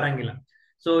ನಮ್ಗೆ ಬರಂಗಿಲ್ಲ.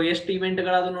 ಸೊ ಎಷ್ಟು ಇವೆಂಟ್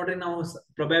ಗಳಾದ್ವು ನೋಡ್ರಿ ನಾವು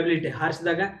ಪ್ರೊಬ್ಯಾಬಿಲಿಟಿ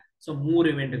ಹಾರಿಸಿದಾಗ, ಸೊ 3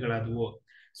 ಇವೆಂಟ್ ಗಳಾದವು.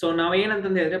 ಸೊ ನಾವ್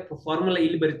ಏನಂತಂದ ಹೇಳಿದ್ರೆ ಫಾರ್ಮುಲಾ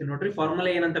ಇಲ್ಲಿ ಬರಿತೀವಿ ನೋಡ್ರಿ.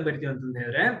 ಫಾರ್ಮುಲಾ ಏನಂತ ಬರಿತೀವಿ ಅಂತಂದ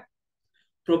ಹೇಳಿದ್ರೆ,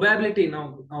 ಪ್ರೊಬ್ಯಾಬಿಲಿಟಿ ನಾವು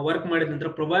ವರ್ಕ್ ಮಾಡಿದ ನಂತರ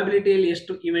ಪ್ರೊಬ್ಯಾಬಿಲಿಟಿಯಲ್ಲಿ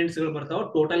ಎಷ್ಟು ಇವೆಂಟ್ಸ್ ಗಳು ಬರ್ತಾವ,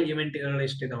 ಟೋಟಲ್ ಇವೆಂಟ್ ಗಳು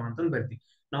ಎಷ್ಟಿದಾವ ಅಂತ ಬರ್ತೀವಿ.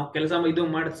 ನಾವು ಕೆಲಸ ಇದು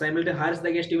ಮಾಡಿ ಸೈಮಲ್ಟೇನಿಯಸ್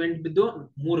ಹಾರಿಸಿದಾಗ ಎಷ್ಟು ಇವೆಂಟ್ ಬಿದ್ದು,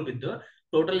 3 ಬಿದ್ದು.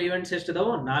 ಟೋಟಲ್ ಇವೆಂಟ್ಸ್ ಎಷ್ಟಿದಾವ,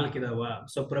 4 ಇದಾವ.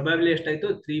 ಸೊ ಪ್ರೊಬ್ಯಾಬಿಲಿಟಿ ಎಷ್ಟಾಯ್ತು,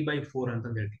 3/4 ಅಂತ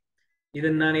ಹೇಳ್ತೀವಿ.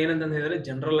 ಇದನ್ನ ನಾನು ಏನಂತ ಹೇಳಿದ್ರೆ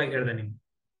ಜನರಲ್ ಆಗಿ ಹೇಳ್ದೆ ನಿಮ್ಗೆ.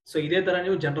 ಸೊ ಇದೇ ತರ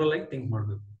ನೀವು ಜನರಲ್ ಆಗಿ ಥಿಂಕ್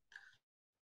ಮಾಡ್ಬೇಕು.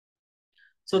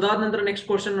 ಸೊ ಅದಾದ ನಂತರ ನೆಕ್ಸ್ಟ್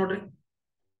ಕ್ವಶನ್ ನೋಡ್ರಿ.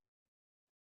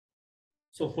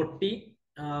 So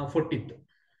 40th.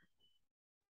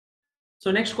 So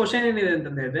next question ಏನಿದೆ ಅಂತ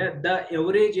ಹೇಳಿದ್ರೆ, the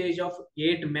average age of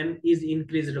 8 men is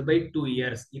increased by 2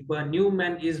 years if a new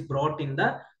man is brought in the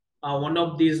one of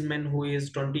these men who is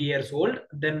 20 years old,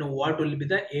 then what will be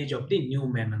the age of the new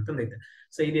man ಅಂತಂದೈತೆ.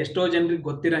 So ಇದು ಎಷ್ಟೋ ಜನರಿಗೆ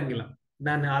ಗೊತ್ತಿರಂಗಿಲ್ಲ.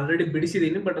 ನಾನು already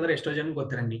ಬಿಡಿಸಿದೀನಿ, but ಅದ್ರ ಎಷ್ಟೋ ಜನ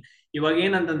ಗೊತ್ತಿರಂಗಿಲ್ಲ. ಇವಾಗ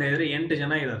ಏನಂತಂದ ಹೇಳಿದ್ರೆ 8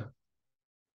 ಜನ ಇದಾರೆ.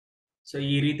 ಸೊ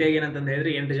ಈ ರೀತಿಯಾಗಿ ಏನಂತಂದ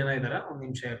ಹೇಳಿದ್ರೆ 8 ಜನ ಇದಾರ. ಒಂದ್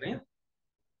ನಿಮಿಷ ಇರ್ರಿ.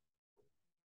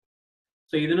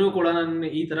 ಸೊ ಇದನ್ನು ಕೂಡ ನಾನು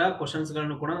ಈ ತರ ಕ್ವಶನ್ಸ್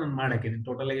ಗಳನ್ನು ಕೂಡ ನಾನು ಮಾಡಾಕಿದ್ದೀನಿ.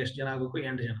 ಟೋಟಲ್ ಆಗಿ ಎಷ್ಟು ಜನ ಆಗಬೇಕು,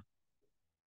 8 ಜನ.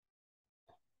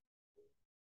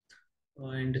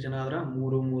 8 ಜನ ಆದ್ರ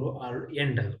 3 3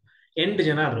 6 8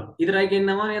 ಜನ ಆದ್ರು. ಇದ್ರಾಗಿ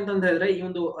ನಾವ ಅಂತಂದ ಹೇಳಿದ್ರೆ ಈ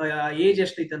ಒಂದು ಏಜ್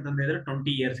ಎಷ್ಟೈತೆ ಅಂತಂದ ಹೇಳಿದ್ರೆ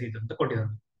 20 years ಐತೆ ಅಂತ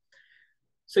ಕೊಟ್ಟಿದ್ದಾನೆ.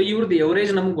 ಸೊ ಇವ್ರದ್ದು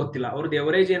ಎವರೇಜ್ ನಮ್ಗೆ ಗೊತ್ತಿಲ್ಲ. ಅವ್ರದ್ದು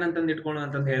ಎವರೇಜ್ ಏನಂತಂದ್ ಇಟ್ಕೊಂಡು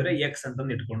ಅಂತಂದ ಹೇಳಿದ್ರೆ ಎಕ್ಸ್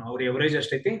ಅಂತಂದ್ ಇಟ್ಕೊಂಡು, ಅವ್ರ ಎವರೇಜ್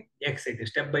ಎಷ್ಟೈತಿ, ಎಕ್ಸ್ ಐತಿ.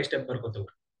 ಸ್ಟೆಪ್ ಬೈ ಸ್ಟೆಪ್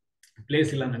ಬರ್ಕೋತವ್ರು, ಪ್ಲೇಸ್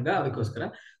ಇಲ್ಲ ನಂಗ, ಅದಕ್ಕೋಸ್ಕರ.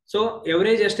 ಸೊ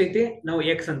ಎವರೇಜ್ ಎಷ್ಟೈತಿ, ನಾವು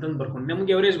ಎಕ್ಸ್ ಅಂತಂದ್ ಬರ್ಕೊಂಡು,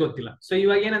 ನಮ್ಗೆ ಎವರೇಜ್ ಗೊತ್ತಿಲ್ಲ. ಸೊ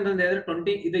ಇವಾಗ ಏನಂತಂದ ಹೇಳಿದ್ರೆ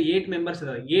 20 ಇದು 8 ಮೆಂಬರ್ಸ್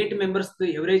ಇದಾವೆ. 8 ಮೆಂಬರ್ಸ್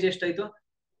ಎವರೇಜ್ ಎಷ್ಟಾಯ್ತು,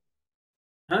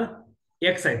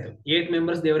 ಎಕ್ಸ್ ಆಯ್ತು. 8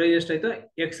 ಮೆಂಬರ್ಸ್ ಎವರೇಜ್ ಎಷ್ಟಾಯ್ತು,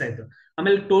 ಎಕ್ಸ್ ಆಯ್ತು.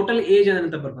 ಆಮೇಲೆ ಟೋಟಲ್ ಏಜ್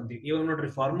ಅಂತ ಬರ್ಕೊಂತೀವಿ. ಇವಾಗ ನೋಡ್ರಿ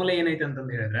ಫಾರ್ಮುಲಾ ಏನೈತೆ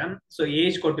ಅಂತಂದ ಹೇಳಿದ್ರೆ, so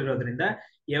age ಕೊಟ್ಟಿರೋದ್ರಿಂದ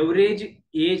average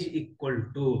age equal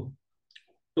to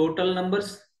total numbers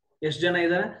ಎಷ್ಟು ಜನ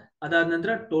ಇದಾರೆ, ಅದಾದ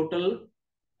ನಂತರ ಟೋಟಲ್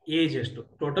ಏಜ್ ಎಷ್ಟು,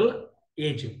 ಟೋಟಲ್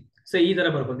ಏಜ್. ಸೊ ಈ ತರ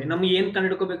ಬರ್ಕೊಂತೀವಿ. ನಮ್ಗೆ ಏನ್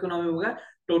ಕಂಡಿಡ್ಕೋಬೇಕು, ನಾವು ಇವಾಗ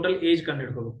ಟೋಟಲ್ ಏಜ್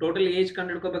ಕಂಡಿಡ್ಕೋಬೇಕು. ಟೋಟಲ್ ಏಜ್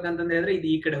ಕಂಡಿಡ್ಕೋಬೇಕಂತಂದ ಹೇಳಿದ್ರೆ ಇದು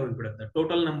ಈ ಕಡೆ ಹೋಗ್ಬಿಡುತ್ತೆ,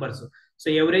 total numbers. So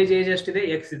average age ಎಷ್ಟಿದೆ,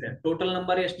 ಎಕ್ಸ್ ಇದೆ. ಟೋಟಲ್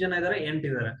ನಂಬರ್ ಎಷ್ಟು ಜನ ಇದಾರೆ, 8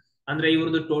 ಇದಾರೆ. ಅಂದ್ರೆ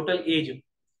ಇವ್ರದ್ದು total age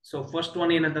so first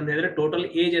one ಏನಂತಂದ ಹೇಳಿದ್ರೆ ಟೋಟಲ್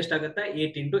ಏಜ್ ಎಷ್ಟಾಗತ್ತಾ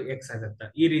 8 ಇಂಟು ಎಕ್ಸ್ ಆಗತ್ತಾ,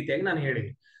 ಈ ರೀತಿಯಾಗಿ ನಾನು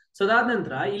ಹೇಳಿದೆ. ಸೊ ಅದಾದ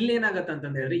ನಂತರ ಇಲ್ಲಿ ಏನಾಗತ್ತೆ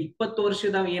ಅಂತಂದ ಹೇಳಿದ್ರೆ 20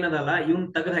 ವರ್ಷದವ್ ಏನದಲ್ಲ ಇವ್ನ್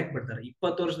ತೆಗೆದು ಹಾಕ್ಬಿಡ್ತಾರೆ.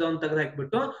 20 ವರ್ಷದವನ್ ತೆಗೆದು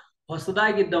ಹಾಕ್ಬಿಟ್ಟು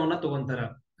ಹೊಸದಾಗಿದ್ದವನ್ನ ತಗೊಂತಾರ.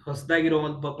 ಹೊಸದಾಗಿರೋ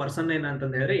ಒಬ್ಬ ಪರ್ಸನ್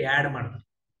ಏನಂತಂದ ಹೇಳಿದ್ರೆ ಆಡ್ ಮಾಡ್ತಾರೆ.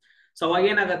 ಸೊ ಅವಾಗ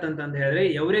ಏನಾಗತ್ತೆ ಅಂತಂದ ಹೇಳಿದ್ರೆ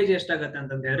ಎವರೇಜ್ ಎಷ್ಟಾಗತ್ತೆ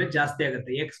ಅಂತಂದ ಹೇಳಿದ್ರೆ ಜಾಸ್ತಿ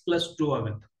ಆಗುತ್ತೆ, x+2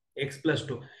 ಆಗತ್ತೆ.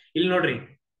 x+2 ಇಲ್ಲಿ ನೋಡ್ರಿ,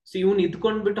 ಸೊ ಇವ್ನ್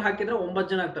ಇದ್ಕೊಂಡ್ಬಿಟ್ಟು ಹಾಕಿದ್ರೆ 9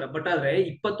 ಜನ ಆಗ್ತಾರ. ಬಟ್ ಆದ್ರೆ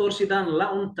 20 ವರ್ಷ ಇದಾನಲ್ಲ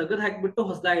ಅವ್ನ್ ತೆಗೆದು ಹಾಕ್ಬಿಟ್ಟು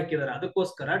ಹೊಸದಾಗಿ ಹಾಕಿದಾರೆ.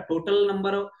 ಅದಕ್ಕೋಸ್ಕರ ಟೋಟಲ್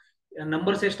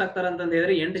ನಂಬರ್ಸ್ ಎಷ್ಟಾಗ್ತಾರ ಅಂತಂದ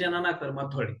ಹೇಳಿದ್ರೆ 8 ಜನನ ಆಗ್ತಾರೆ.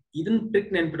 ಮತ್ ಹೊಡಿ ಇದನ್ನ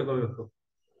ಟ್ರಿಕ್ ನೆನ್ಪಿಟ್ಕೋಬೇಕು.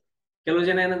 ಕೆಲವು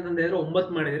ಜನ ಏನಂತಂದ ಹೇಳಿದ್ರೆ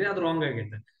 9 ಮಾಡಿದ್ರಿ ಅದು ರಾಂಗ್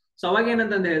ಆಗೈತೆ. ಸೊ ಅವಾಗ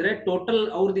ಏನಂತಂದ ಹೇಳಿದ್ರೆ ಟೋಟಲ್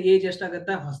ಅವ್ರದ್ದು ಏಜ್ ಎಷ್ಟಾಗತ್ತ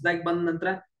ಹೊಸದಾಗಿ ಬಂದ ನಂತರ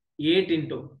 8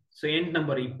 ಇಂಟು, ಸೊ 8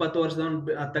 ನಂಬರ್ 20 ವರ್ಷದವನ್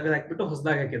ತೆಗೆದು ಹಾಕ್ಬಿಟ್ಟು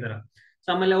ಹೊಸದಾಗಿ ಹಾಕಿದಾರ. ಸೊ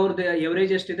ಆಮೇಲೆ ಅವ್ರದ್ದು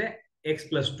ಎವರೇಜ್ ಎಷ್ಟಿದೆ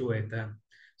x+2 ಆಯ್ತಾ.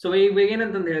 ಸೊ ಇವಾಗ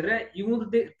ಏನಂತಂದ ಹೇಳಿದ್ರೆ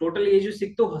ಇವ್ರದ್ದು ಟೋಟಲ್ ಏಜ್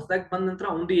ಸಿಕ್ತು, ಹೊಸದಾಗಿ ಬಂದ ನಂತರ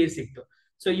ಅವ್ನದು ಏಜ್ ಸಿಕ್ತು.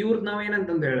 ಸೊ ಇವ್ರದ್ ನಾವ್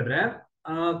ಏನಂತಂದ ಹೇಳಿದ್ರೆ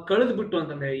ಕಳೆದ್ ಬಿಟ್ಟು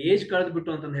ಅಂತಂದ್ರೆ ಏಜ್ ಕಳೆದ್ ಬಿಟ್ಟು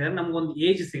ಅಂತಂದ ಹೇಳಿದ್ರೆ ನಮ್ಗೊಂದು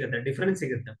ಏಜ್ ಸಿಗುತ್ತೆ, ಡಿಫರೆನ್ಸ್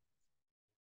ಸಿಗುತ್ತೆ.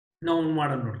 ನಾವು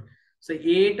ಮಾಡೋಣ ನೋಡ್ರಿ. ಸೊ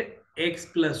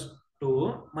 8x+2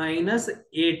 ಮೈನಸ್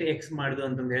 8x ಮಾಡಿದ್ವು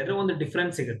ಅಂತಂದ ಹೇಳಿದ್ರೆ ಒಂದು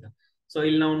ಡಿಫರೆನ್ಸ್ ಸಿಗುತ್ತೆ. ಸೊ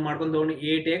ಇಲ್ಲಿ ನಾವು ಮಾಡ್ಕೊಂಡು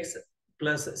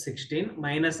 8x+16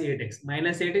 ಮೈನಸ್ 8x,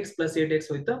 -8x+8x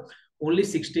ಹೋಯ್ತು, ಓನ್ಲಿ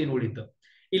 16 ಉಳಿತು.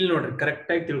 ಇಲ್ಲಿ ನೋಡ್ರಿ ಕರೆಕ್ಟ್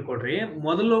ಆಗಿ ತಿಳ್ಕೊಡ್ರಿ.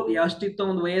 ಮೊದಲು ಎಷ್ಟಿತ್ತು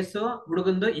ಒಂದು ವಯಸ್ಸು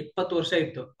ಹುಡುಗಂದು 20 ವರ್ಷ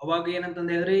ಇತ್ತು. ಅವಾಗ ಏನಂತಂದ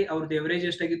ಹೇಳಿದ್ರೆ ಅವ್ರದ್ದು ಎವರೇಜ್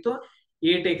ಎಷ್ಟಾಗಿತ್ತು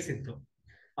 8x ಇತ್ತು.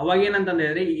 ಅವಾಗ ಏನಂತಂದ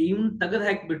ಹೇಳಿದ್ರೆ ಇವ್ನ್ ತೆಗೆದು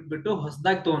ಹಾಕಿ ಬಿಟ್ಬಿಟ್ಟು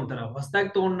ಹೊಸದಾಗಿ ತಗೊಂತಾರ. ಹೊಸದಾಗಿ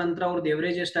ತಗೊಂಡ ನಂತರ ಅವ್ರದ್ದು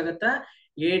ಎವರೇಜ್ ಎಷ್ಟಾಗತ್ತ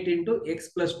 8 ಇಂಟು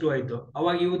x+2 ಆಯ್ತು.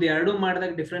 ಅವಾಗ ಇವ್ದು ಎರಡು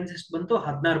ಮಾಡಿದಾಗ ಡಿಫ್ರೆನ್ಸ್ ಎಷ್ಟು ಬಂತು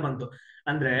 16 ಬಂತು.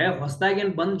 ಅಂದ್ರೆ ಹೊಸದಾಗಿ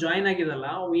ಏನ್ ಬಂದ್ ಜಾಯಿನ್ ಆಗಿದಲ್ಲ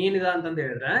ಅವ್ ಏನಿದ ಅಂತಂದ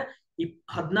ಹೇಳಿದ್ರೆ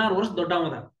 16 ವರ್ಷ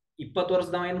ದೊಡ್ಡವದ. 20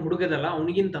 ವರ್ಷದವ ಏನ್ ಹುಡುಗದಲ್ಲ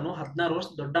ಅವನಿಗಿಂತನೂ 16 ವರ್ಷ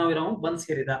ದೊಡ್ಡವಿರೋ ಬಂದ್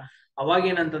ಸೇರಿದ. ಅವಾಗ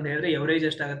ಏನಂತಂದ ಹೇಳಿದ್ರೆ ಎವರೇಜ್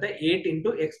ಎಷ್ಟಾಗತ್ತೆ 8 ಇಂಟು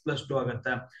x+2 ಆಗತ್ತ.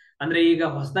 ಅಂದ್ರೆ ಈಗ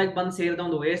ಹೊಸದಾಗಿ ಬಂದ್ ಸೇರಿದ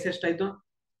ಒಂದು ವಯಸ್ಸು ಎಷ್ಟಾಯ್ತು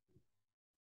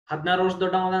 16 ವರ್ಷ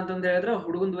ದೊಡ್ಡವದ ಅಂತಂದ ಹೇಳಿದ್ರೆ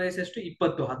ಹುಡುಗನ ವಯಸ್ಸು ಎಷ್ಟು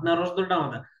 20, 16 ವರ್ಷ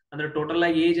ದೊಡ್ಡವದ. ಅಂದ್ರೆ ಟೋಟಲ್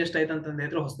ಆಗಿ ಏಜ್ ಎಷ್ಟಾಯ್ತು ಅಂತಂದ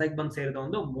ಹೇಳಿದ್ರೆ ಹೊಸದಾಗಿ ಬಂದ್ ಸೇರಿದ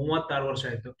ಒಂದು 36 ವರ್ಷ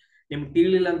ಆಯ್ತು. ನಿಮ್ಗೆ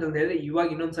ತಿಳಿಲಿಲ್ಲ ಅಂತಂದ ಹೇಳಿದ್ರೆ ಇವಾಗ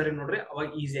ಇನ್ನೊಂದ್ಸರಿ ನೋಡ್ರಿ, ಅವಾಗ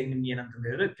ಈಸಿಯಾಗಿ ನಿಮ್ಗೆ ಏನಂತಂದ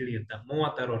ಹೇಳಿದ್ರೆ ತಿಳಿಯುತ್ತೆ.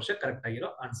 36 ವರ್ಷ ಕರೆಕ್ಟ್ ಆಗಿರೋ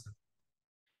ಆನ್ಸರ್.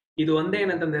 ಇದು ಒಂದೇ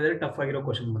ಏನಂತಂದ ಹೇಳಿದ್ರೆ ಟಫ್ ಆಗಿರೋ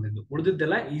ಕ್ವಶನ್ ಬಂದಿದ್ದು,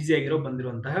 ಉಳಿದಿದ್ದೆಲ್ಲ ಈಸಿ ಆಗಿರೋ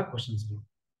ಬಂದಿರುವಂತಹ ಕ್ವಶನ್ಸ್.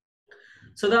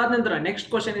 ಸೊ ಅದಾದ ನಂತರ ನೆಕ್ಸ್ಟ್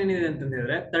ಕ್ವಶನ್ ಏನಿದೆ ಅಂತಂದ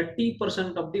ಹೇಳಿದ್ರೆ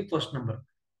 30% of the first number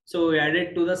so added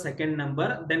to the second number,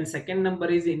 then second number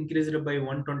is increased by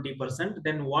 120%,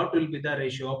 then what will be the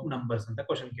ratio of numbers ಅಂತ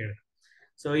ಕ್ವಶನ್ ಕೇಳಿದ್ರು.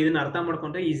 ಸೊ ಇದನ್ನ ಅರ್ಥ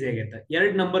ಮಾಡ್ಕೊಂಡ್ರೆ ಈಸಿ ಆಗೈತೆ.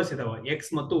 ಎರಡು ನಂಬರ್ಸ್ ಇದಾವ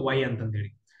ಎಕ್ಸ್ ಮತ್ತು ವೈ ಅಂತಂದ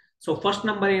ಹೇಳಿ. ಸೊ ಫಸ್ಟ್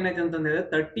ನಂಬರ್ ಏನೈತೆ ಅಂತಂದ ಹೇಳಿದ್ರೆ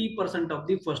 30% of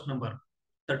the first number,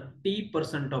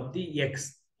 30% of the X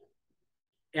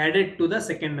added to the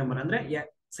second number, ಅಂದ್ರೆ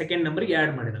ಸೆಕೆಂಡ್ ನಂಬರ್ಗೆ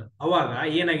ಆಡ್ ಮಾಡಿದ್ರು. ಅವಾಗ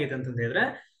ಏನಾಗೈತೆ ಅಂತಂದ ಹೇಳಿದ್ರೆ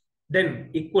than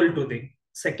equal to the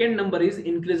second number is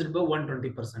increased by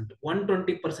 120%.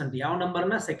 120% ಯಾವ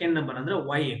ನಂಬರ್ನ ಸೆಕೆಂಡ್ ನಂಬರ್ ಅಂದ್ರೆ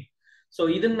ವೈ. ಸೊ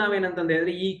ಇದನ್ನ ನಾವೇನಂತಂದ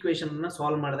ಹೇಳಿದ್ರೆ ಈ ಇಕ್ವೇಶನ್ ನ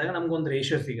ಸಾಲ್ವ್ ಮಾಡಿದಾಗ ನಮ್ಗೊಂದು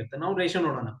ರೇಷಿಯೋ ಸಿಗುತ್ತೆ. ನಾವು ರೇಷಿಯೋ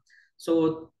ನೋಡೋಣ. ಸೊ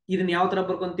ಇದನ್ನ ಯಾವ ತರ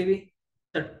ಬರ್ಕೊಂತೀವಿ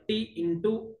 30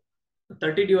 ಇಂಟು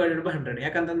 30 ಡಿವೈಡೆಡ್ ಬೈ 100.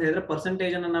 ಯಾಕಂತಂದ ಹೇಳಿದ್ರೆ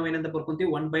ಪರ್ಸೆಂಟೇಜ್ ಅನ್ನ ನಾವೇನಂತ ಬರ್ಕೊಂತೀವಿ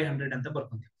 1/100 ಅಂತ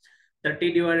ಬರ್ಕೊಂತೀವಿ. 30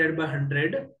 divided by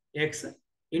 100 X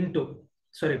into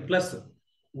plus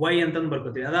Y ಅಂತಂದು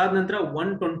ಬರ್ಕೋತೀವಿ. ಅದಾದ ನಂತರ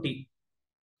 120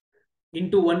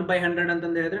 ಇಂಟು 1/100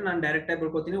 ಅಂತಂದ ಹೇಳಿದ್ರೆ ನಾನು ಡೈರೆಕ್ಟ್ ಆಗಿ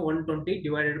ಬರ್ಕೋತೀನಿ 120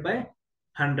 ಡಿವೈಡೆಡ್ ಬೈ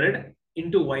 100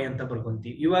 ಇಂಟು ವೈ ಅಂತ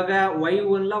ಬರ್ಕೊಂತೀವಿ. ಇವಾಗ ವೈ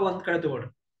ಎಲ್ಲ ಒಂದ್ ಕಡೆ ತಗೊಳ್ರಿ.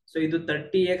 ಸೊ ಇದು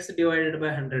 30x ಡಿವೈಡೆಡ್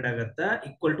ಬೈ 100 ಆಗತ್ತ,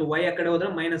 ಈಕ್ವಲ್ ಟು ವೈ ಆ ಕಡೆ ಹೋದ್ರೆ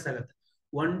ಮೈನಸ್ ಆಗತ್ತೆ.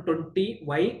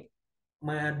 120y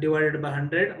divided by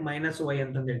 100 minus Y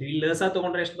ಅಂತಂದ ಹೇಳಿ. ಇಲ್ಲಿ ಲಸ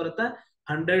ತಗೊಂಡ್ರೆ ಎಷ್ಟು ಬರುತ್ತಾ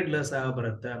 100 ಲಸ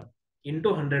ಬರುತ್ತಾ ಇಂಟು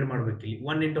 100 ಮಾಡ್ಬೇಕು. ಇಲ್ಲಿ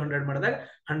 1 ಇಂಟು 100 ಮಾಡಿದಾಗ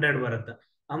 100 ಬರುತ್ತೆ.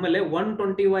 ಆಮೇಲೆ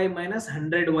 120y ಮೈನಸ್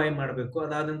 100y ಮಾಡಬೇಕು.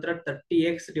 ಅದಾದ ನಂತರ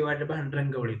 30x ಡಿವೈಡೆಡ್ ಬೈ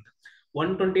 100 ಉಳಿತು.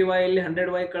 120y ಇಲ್ಲಿ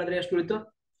 100y ಕಳೆದ್ರೆ ಎಷ್ಟು ಉಳಿತು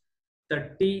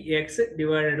 30x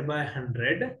ಡಿವೈಡೆಡ್ ಬೈ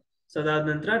 100. ಸೊ ಅದಾದ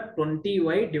ನಂತರ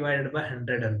 20y ಡಿವೈಡೆಡ್ ಬೈ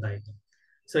 100 ಅಂತ ಆಯ್ತು.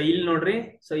 ಸೊ ಇಲ್ಲಿ ನೋಡ್ರಿ,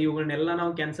 ಸೊ ಇವುಗಳನ್ನೆಲ್ಲ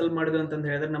ನಾವು ಕ್ಯಾನ್ಸಲ್ ಮಾಡಿದ್ವಿ ಅಂತಂದ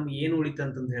ಹೇಳಿದ್ರೆ ನಮ್ಗೆ ಏನು ಉಳಿತು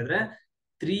ಅಂತಂದ ಹೇಳಿದ್ರೆ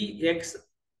 3x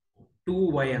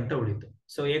 2y ಅಂತ ಉಳಿತು.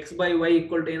 So x by y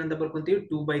equal to ಏನಂತ ಬರ್ಕೊಂತೀವಿ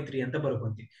 2/3 ಅಂತ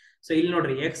ಬರ್ಕೊಂತೀವಿ. ಸೊ ಇಲ್ಲಿ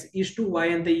ನೋಡ್ರಿ x ಇಷ್ಟು y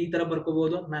ಅಂತ ಈ ತರ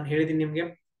ಬರ್ಕೋಬಹುದು. ನಾನು ಹೇಳಿದೀನಿ ನಿಮ್ಗೆ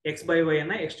x ಬೈ y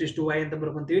ಅನ್ನ x:y ಅಂತ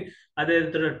ಬರ್ಕೊಂತೀವಿ. ಅದೇ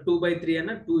ತರ 2/3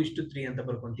 ಅನ್ನ 2:3 ಅಂತ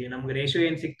ಬರ್ಕೊಂತೀವಿ. ನಮ್ಗೆ ರೇಷಿಯೋ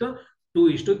ಏನ್ ಸಿಕ್ತು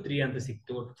 2:3 ಅಂತ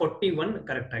ಸಿಕ್ತು. 41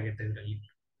 ಕರೆಕ್ಟ್ ಆಗೈತೆ. ಇದರಲ್ಲಿ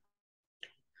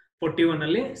 41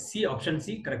 ಅಲ್ಲಿ ಸಿ ಆಪ್ಷನ್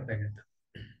ಸಿ ಕರೆಕ್ಟ್ ಆಗೈತೆ.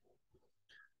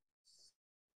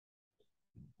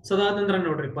 ಸೊ ಅದಾದ ನಂತರ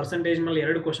ನೋಡ್ರಿ ಪರ್ಸೆಂಟೇಜ್ ಮೇಲೆ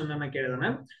 2 ಕ್ವಶನ್ ಅನ್ನ ಕೇಳಿದಾನೆ.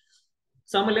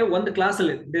 ಸೊ ಆಮೇಲೆ ಒಂದು ಕ್ಲಾಸ್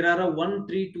ಅಲ್ಲಿ ದೇರ್ ಆರ್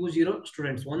 1320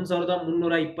 ಸ್ಟೂಡೆಂಟ್ಸ್,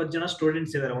 1320 ಜನ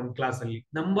ಸ್ಟೂಡೆಂಟ್ಸ್ ಇದಾರೆ ಒಂದು ಕ್ಲಾಸ್ ಅಲ್ಲಿ.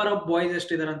 ನಂಬರ್ ಆಫ್ ಬಾಯ್ಸ್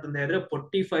ಎಷ್ಟು ಇದಾರೆ ಅಂತ ಹೇಳಿದ್ರೆ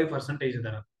 45%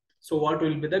 ಇದಾರೆ. So what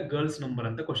will be the girls number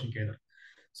ಅಂತ ಕ್ವಶನ್ ಕೇಳಿದಾರೆ.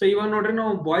 ಸೊ ಇವಾಗ ನೋಡ್ರಿ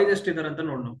ನಾವು ಬಾಯ್ಸ್ ಎಷ್ಟು ಇದಾರೆ ಅಂತ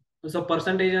ನೋಡೋಣ. ಸೊ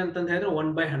ಪರ್ಸೆಂಟೇಜ್ ಅಂತಂದ ಹೇಳಿದ್ರೆ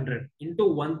 1/100 ಇಂಟು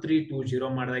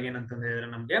 1320 ಮಾಡಿದಾಗ ಏನಂತಂದ ಹೇಳಿದ್ರೆ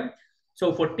ನಮ್ಗೆ ಸೊ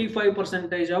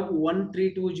 45% ಆಫ್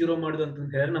 1320 ಮಾಡುದು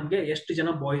ಅಂತಂದ ಹೇಳಿದ್ರೆ ನಮ್ಗೆ ಎಷ್ಟು ಜನ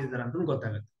ಬಾಯ್ಸ್ ಇದಾರೆ ಅಂತ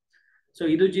ಗೊತ್ತಾಗುತ್ತೆ. ಸೊ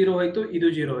ಇದು 0 ಹೋಯ್ತು, ಇದು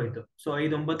 0 ಹೋಯ್ತು. ಸೊ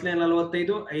 5 9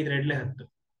 45, 5 2 10.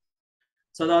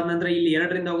 ಸೊ ಅದಾದ ನಂತರ ಇಲ್ಲಿ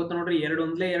 2ರಿಂದ ಹೋಗುತ್ತೆ ನೋಡ್ರಿ, 2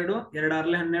 ಒಂದ್ಲೆ 2, 2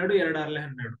 ಆರ್ಲೆ 12, 2 ಆರ್ಲೆ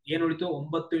 12 ಏನ್ ಉಳಿತು?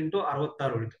 9 ಇಂಟು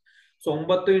 66 ಉಳಿತು. ಸೊ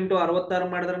 9 ಇಂಟು 66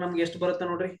 ಮಾಡಿದ್ರೆ ನಮ್ಗೆ ಎಷ್ಟು ಬರುತ್ತೆ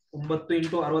ನೋಡ್ರಿ? 9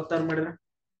 ಇಂಟು 66 ಮಾಡಿದ್ರೆ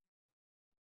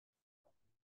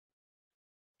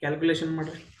ಕ್ಯಾಲ್ಕುಲೇಷನ್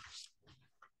ಮಾಡ್ರಿ.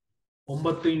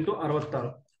 9 ಇಂಟು 66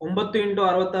 9 ಇಂಟು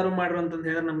 66 ಮಾಡ್ರಿ ಅಂತಂದ್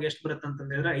ಹೇಳಿದ್ರೆ ನಮ್ಗೆ ಎಷ್ಟು ಬರುತ್ತೆ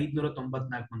ಅಂತಂದ್ ಹೇಳಿದ್ರೆ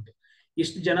 594 ಬಂತು.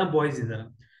 ಇಷ್ಟು ಜನ ಬಾಯ್ಸ್ ಇದಾರೆ.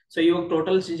 ಸೊ ಇವಾಗ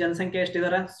ಟೋಟಲ್ ಜನಸಂಖ್ಯೆ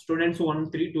ಎಷ್ಟಿದಾರ ಸ್ಟೂಡೆಂಟ್ಸ್?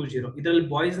 1320. ಇದರಲ್ಲಿ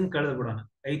ಬಾಯ್ಸ್ ಕಳೆದು ಬಿಡೋಣ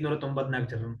 594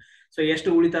 ಜನ. ಸೊ ಎಷ್ಟು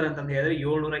ಉಳಿತಾರ ಅಂತಂದ್ ಹೇಳಿದ್ರೆ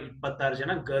 726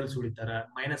 ಜನ ಗರ್ಲ್ಸ್ ಉಳಿತಾರ.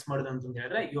 ಮೈನಸ್ ಮಾಡುದು ಅಂತಂದ್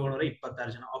ಹೇಳಿದ್ರೆ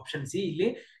 726 ಜನ. ಆಪ್ಷನ್ ಸಿ ಇಲ್ಲಿ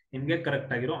ನಿಮ್ಗೆ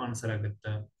ಕರೆಕ್ಟ್ ಆಗಿರೋ ಆನ್ಸರ್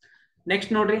ಆಗುತ್ತೆ.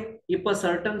 ನೆಕ್ಸ್ಟ್ ನೋಡ್ರಿ, if a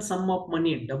certain some of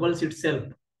money doubles it self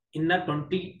in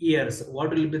 20 years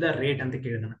what will be the rate ಅಂತ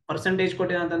ಕೇಳಿದಾನ. ಪರ್ಸೆಂಟೇಜ್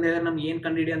ಕೊಟ್ಟಿದ ಅಂತಂದ್ ಹೇಳಿದ್ರೆ ನಮ್ಗೆ ಏನ್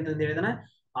ಕಂಡಿಡಿ ಅಂತಂದ್ ಹೇಳಿದಾನ?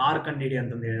 ಆರ್ ಕಂಡಿಡಿ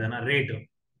ಅಂತಂದ್ ಹೇಳಿದಾನ ರೇಟ್.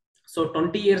 ಸೊ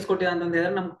 20 years ಕೊಟ್ಟಿದ ಅಂತಂದ್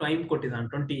ಹೇಳಿದ್ರೆ ನಮ್ಗೆ ಟೈಮ್ ಕೊಟ್ಟಿದ್ದಾನೆ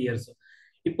 20 years.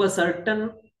 If a certain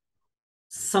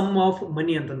some of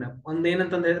money ಅಂತಂದ್ರೆ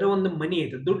ಒಂದೇನಂತಂದ್ ಹೇಳಿದ್ರೆ ಒಂದು ಮನಿ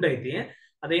ಐತೆ, ದುಡ್ಡು ಐತಿ,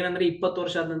 ಅದೇನಂದ್ರೆ 20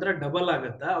 ವರ್ಷ ಆದ ನಂತರ ಡಬಲ್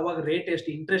ಆಗತ್ತ. ಅವಾಗ ರೇಟ್ ಎಷ್ಟು,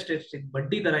 ಇಂಟ್ರೆಸ್ಟ್ ಎಷ್ಟು,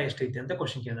 ಬಡ್ಡಿ ದರ ಎಷ್ಟೈತಿ ಅಂತ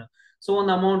ಕ್ವಶನ್ ಕೇಳಿದ. ಸೊ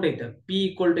ಒಂದು ಅಮೌಂಟ್ ಐತೆ ಪಿ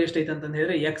ಈಕ್ವಲ್ ಟು ಎಷ್ಟೈತೆ ಅಂತಂದ್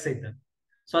ಹೇಳಿದ್ರೆ ಎಕ್ಸ್ ಐತೆ.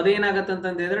 ಸೊ ಅದೇನಾಗತ್ತೆ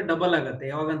ಅಂತಂದ್ ಹೇಳಿದ್ರೆ ಡಬಲ್ ಆಗತ್ತೆ.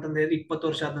 ಯಾವಾಗ ಅಂತಂದ್ ಹೇಳಿದ್ರೆ 20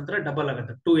 ವರ್ಷ ಆದ ನಂತರ ಡಬಲ್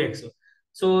ಆಗತ್ತೆ 2x.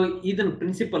 ಸೊ ಇದನ್ನ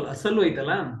ಪ್ರಿನ್ಸಿಪಲ್ ಅಸಲು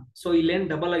ಐತಲ್ಲ, ಸೊ ಇಲ್ಲೇನ್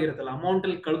ಡಬಲ್ ಆಗಿರುತ್ತಲ್ಲ, ಅಮೌಂಟ್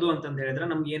ಅಲ್ಲಿ ಕಳೆದು ಅಂತಂದ್ ಹೇಳಿದ್ರೆ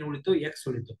ನಮ್ಗೆ ಏನ್ ಉಳಿತು? ಎಕ್ಸ್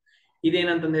ಉಳಿತು.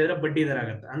 ಇದೇನಂತಂದ್ ಹೇಳಿದ್ರೆ ಬಡ್ಡಿ ದರ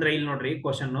ಆಗತ್ತೆ. ಅಂದ್ರೆ ಇಲ್ಲಿ ನೋಡ್ರಿ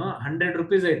ಕ್ವಶನ್ 100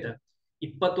 rupees ಐತೆ,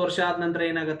 20 ವರ್ಷ ಆದ ನಂತರ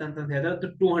ಏನಾಗತ್ತೆ ಅಂತಂದ್ ಹೇಳಿದ್ರೆ ಅದು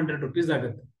 200 rupees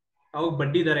ಆಗುತ್ತೆ. ಅವಾಗ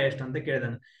ಬಡ್ಡಿ ದರ ಎಷ್ಟು ಅಂತ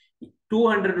ಕೇಳಿದಾನೆ.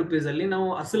 200 rupees ಅಲ್ಲಿ ನಾವು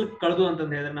ಅಸಲು ಕಳೆದು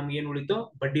ಅಂತಂದ್ ಹೇಳಿದ್ರೆ ನಮ್ಗೆ ಏನ್ ಉಳಿತು?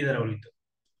 ಬಡ್ಡಿ ದರ ಉಳಿತು,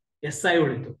 SI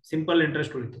ಉಳಿತು, ಸಿಂಪಲ್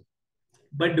ಇಂಟ್ರೆಸ್ಟ್ ಉಳಿತು,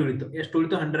 ಬಡ್ಡಿ ಉಳಿತು. ಎಷ್ಟು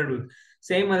ಉಳಿತು? 100 ಉಳಿತು.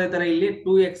 ಸೇಮ್ ಅದೇ ತರ ಇಲ್ಲಿ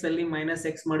 2x ಅಲ್ಲಿ ಮೈನಸ್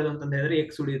ಎಕ್ಸ್ ಮಾಡಿದ್ರು ಅಂತಂದ್ ಹೇಳಿದ್ರೆ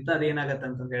ಎಕ್ಸ್ ಉಳಿಯುತ್ತೆ. ಅದೇನಾಗತ್ತೆ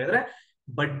ಅಂತಂದ್ ಹೇಳಿದ್ರೆ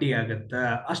ಬಡ್ಡಿ ಆಗತ್ತ.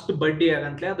 ಅಷ್ಟು ಬಡ್ಡಿ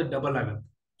ಆಗಂತಲೇ ಅದು ಡಬಲ್ ಆಗತ್ತೆ.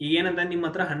 ಈಗ ಏನಂತ ನಿಮ್ಮ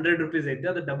ಹತ್ರ 100 rupees ಐತಿ,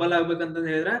 ಅದು ಡಬಲ್ ಆಗ್ಬೇಕಂತಂದ್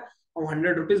ಹೇಳಿದ್ರೆ ಅವ್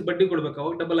 100 rupees ಬಡ್ಡಿ ಕೊಡ್ಬೇಕು,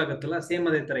 ಅವಾಗ ಡಬಲ್ ಆಗತ್ತಲ್ಲ. ಸೇಮ್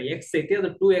ಅದೇ ತರ ಎಕ್ಸ್ ಐತಿ, ಅದು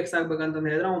 2x ಆಗ್ಬೇಕಂತಂದ್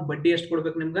ಹೇಳಿದ್ರೆ ಅವ್ನು ಬಡ್ಡಿ ಎಷ್ಟು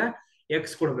ಕೊಡ್ಬೇಕು? ನಿಮ್ಗೆ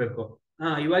ಎಕ್ಸ್ ಕೊಡ್ಬೇಕು.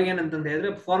 ಇವಾಗ ಏನಂತಂದ್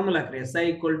ಹೇಳಿದ್ರೆ ಫಾರ್ಮುಲಾ ಹಾಕ್ರಿ, SI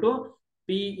equal to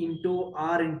P into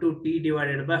R into T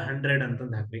divided by 100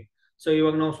 ಅಂತಂದ್ ಹಾಕ್ರಿ. ಸೊ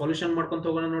ಇವಾಗ ನಾವು ಸೊಲ್ಯೂಷನ್ ಮಾಡ್ಕೊಂತ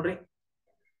ಹೋಗೋಣ ನೋಡ್ರಿ.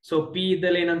 ಸೊ ಪಿ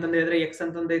ಇದ್ದಲ್ಲಿ ಏನಂತಂದ್ ಹೇಳಿದ್ರೆ ಎಕ್ಸ್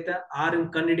ಅಂತಂದ್ ಐತೆ, ಆರ್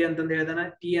ಕಂಡಿಡಿ ಅಂತಂದ್ ಹೇಳಿದಾನ,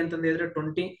 ಟಿ ಅಂತಂದ್ ಹೇಳಿದ್ರೆ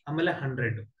 20, ಆಮೇಲೆ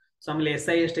 100. ಸೊ ಆಮೇಲೆ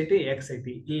SI ಎಷ್ಟೈತಿ? ಎಕ್ಸ್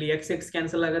ಐತಿ. ಇಲ್ಲಿ ಎಕ್ಸ್ ಎಕ್ಸ್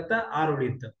ಕ್ಯಾನ್ಸಲ್ ಆಗತ್ತ, ಆರ್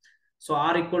ಉಳಿಯುತ್ತೆ. ಸೊ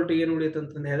ಆರ್ ಈಕ್ವಲ್ ಟು ಏನ್ ಉಳಿಯುತ್ತೆ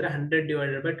ಅಂತಂದ್ ಹೇಳಿದ್ರೆ 100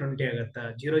 ಡಿವೈಡೆಡ್ ಬೈ 20 ಆಗತ್ತ.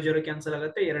 0 ಕ್ಯಾನ್ಸಲ್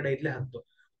ಆಗತ್ತೆ, 2 ಐದ್ಲೆ 10.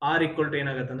 ಆರ್ ಈಕ್ವಲ್ ಟು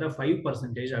ಏನಾಗತ್ತೆ ಅಂದ್ರೆ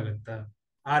 5% ಆಗತ್ತ.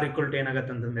 ಆರ್ ಈಕ್ವಲ್ ಟು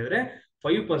ಏನಾಗತ್ತೆ ಅಂತಂದ್ ಹೇಳಿದ್ರೆ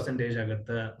 5% ಆಗತ್ತ.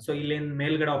 ಸೊ ಇಲ್ಲೇನ್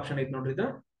ಮೇಲ್ಗಡೆ ಆಪ್ಷನ್ ಐತಿ ನೋಡ್ರಿ, ಇದು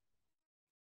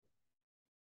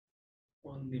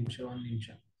ಒಂದ್ ನಿಮಿಷ.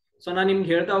 ಸೊ ನಾನು ನಿಮ್ಗೆ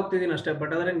ಹೇಳ್ತಾ ಹೋಗ್ತಿದ್ದೀನಿ ಅಷ್ಟೇ,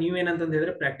 ಬಟ್ ಆದ್ರೆ ನೀವೇನಂತಂದ್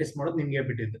ಹೇಳಿದ್ರೆ ಪ್ರಾಕ್ಟೀಸ್ ಮಾಡೋದು ನಿಮ್ಗೆ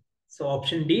ಬಿಟ್ಟಿದ್ದು. ಸೊ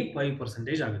ಆಪ್ಷನ್ ಡಿ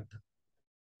 5% ಆಗುತ್ತೆ.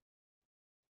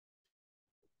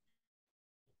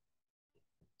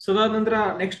 ಸೊ ಅದಾದ ನಂತರ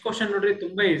ನೆಕ್ಸ್ಟ್ ಕ್ವಶನ್ ನೋಡ್ರಿ,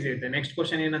 ತುಂಬಾ ಈಸಿ ಐತೆ. ನೆಕ್ಸ್ಟ್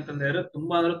ಕ್ವಶನ್ ಏನಂತಂದ್ ಹೇಳಿದ್ರೆ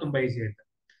ತುಂಬಾ ಅಂದ್ರೆ ತುಂಬಾ ಈಸಿ ಐತೆ.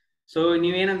 ಸೊ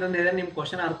ನೀವೇನಂತಂದ್ ಹೇಳಿದ್ರೆ ನಿಮ್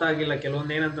ಕ್ವಶನ್ ಅರ್ಥ ಆಗಿಲ್ಲ,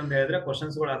 ಕೆಲವೊಂದ್ ಏನಂತಂದ್ ಹೇಳಿದ್ರೆ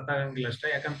ಕ್ವಶನ್ಸ್ ಗಳು ಅರ್ಥ ಆಗಂಗಿಲ್ಲ ಅಷ್ಟೇ.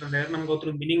 ಯಾಕಂತಂದ್ ಹೇಳಿದ್ರೆ ನಮ್ಗೆ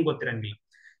ಗೊತ್ತಿರೋ ಮೀನಿಂಗ್ ಗೊತ್ತಿರಂಗಿಲ್ಲ.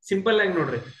 ಸಿಂಪಲ್ ಆಗಿ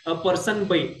ನೋಡ್ರಿ, ಅ ಪರ್ಸನ್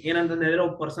ಬೈ ಏನಂತಂದ್ ಹೇಳಿದ್ರೆ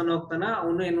ಒಬ್ಬ ಪರ್ಸನ್ ಹೋಗ್ತಾನ,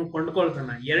 ಅವನು ಏನು ಕೊಂಡ್ಕೊಳ್ತಾನ,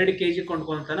 2 kg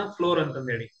ಕೊಂಡ್ಕೊಳ್ತಾನ ಫ್ಲೋರ್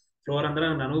ಅಂತಂದ್ ಹೇಳಿ. ಫ್ಲೋರ್ ಅಂದ್ರೆ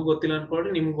ನನಗೂ ಗೊತ್ತಿಲ್ಲ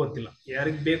ಅನ್ಕೊಳ್ರಿ, ನಿಮ್ಗೂ ಗೊತ್ತಿಲ್ಲ,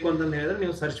 ಯಾರಿಗ್ ಬೇಕು ಅಂತಂದ್ ಹೇಳಿದ್ರೆ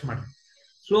ನೀವು ಸರ್ಚ್ ಮಾಡಿ.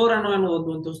 ಫ್ಲೋರ್ ಅನ್ನೋ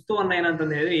ಒಂದು ವಸ್ತುವನ್ನ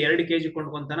ಏನಂತಂದ್ ಹೇಳಿದ್ರೆ 2 kg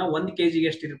ಕೊಂಡ್ಕೊಂತಾನ, 1 kg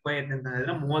ಎಷ್ಟು ರೂಪಾಯಿ ಐತೆ ಅಂತ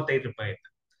ಹೇಳಿದ್ರೆ 35 ರೂಪಾಯಿ ಐತೆ.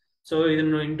 ಸೊ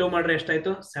ಇದನ್ನು ಇಂಟು ಮಾಡ್ರೆ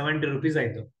ಎಷ್ಟಾಯ್ತು? 70 rupees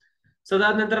ಆಯ್ತು. ಸೊ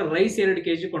ಅದಾದ ನಂತರ ರೈಸ್ 2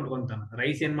 kg ಕೊಂಡ್ಕೊಂತಾನ.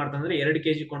 ರೈಸ್ ಏನ್ ಮಾಡ್ತಾನಂದ್ರೆ 2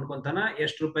 kg ಕೊಂಡ್ಕೊಂತಾನ,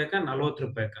 ಎಷ್ಟು ರೂಪಾಯಿಕ? 40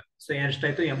 ರೂಪಾಯಿಕ. ಸೊ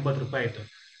ಎಷ್ಟಾಯ್ತು? 80 ರೂಪಾಯಿ ಆಯ್ತು.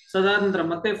 ಸೊ ಅದಾದ ನಂತರ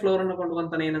ಮತ್ತೆ ಫ್ಲೋರ್ ಅನ್ನು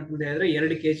ಕೊಂಡ್ಕೊಂತಾನೆ, ಏನಂತಂದ್ರೆ ಹೇಳಿದ್ರೆ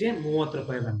 2 kg 30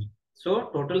 ರೂಪಾಯಿ ಬಂದು. ಸೊ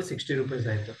ಟೋಟಲ್ 60 rupees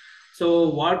ಆಯ್ತು. So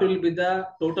what will be the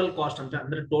total cost ಅಂತ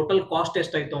ಅಂದ್ರೆ ಟೋಟಲ್ ಕಾಸ್ಟ್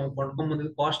ಎಷ್ಟಾಯ್ತು, ಅವ್ನು ಕೊಂಡ್ಕೊಂಡ್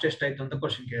ಬಂದಿದ್ದು ಕಾಸ್ಟ್ ಎಷ್ಟಾಯ್ತು ಅಂತ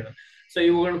ಕ್ವಶನ್ ಕೇಳಿದ್ರು. ಸೊ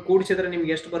ಇವುಗಳನ್ನ ಕೂಡಿಸಿದ್ರೆ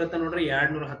ನಿಮ್ಗೆ ಎಷ್ಟು ಬರುತ್ತೆ ನೋಡ್ರಿ?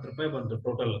 210 ರೂಪಾಯಿ ಬಂತು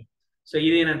ಟೋಟಲ್. ಸೊ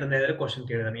ಇದೇನಂತಂದ್ರೆ ಹೇಳಿದ್ರೆ ಕ್ವಶನ್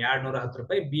ಕೇಳಿದಾನೆ 210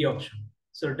 ರೂಪಾಯಿ, B option.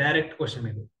 So direct question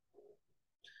ಇದು.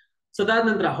 ಸೊ ಅದಾದ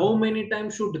ನಂತರ how many time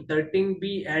should 13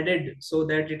 be added so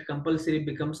that it compulsory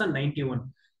becomes 91.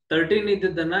 13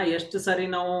 ಇದ್ದದನ್ನ ಎಷ್ಟು ಸಾರಿ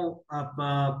ನಾವು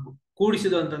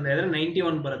ಕೂಡಿಸಿದು ಅಂತಂದ ಹೇಳಿದ್ರೆ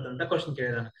 91 ಬರುತ್ತೆ ಅಂತ ಕ್ವಶನ್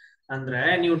ಕೇಳಿದಾನೆ. ಅಂದ್ರೆ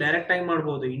ನೀವು ಡೈರೆಕ್ಟ್ ಆಗಿ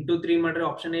ಮಾಡ್ಬೋದು, ಇಂಟು 3 ಮಾಡ್ರೆ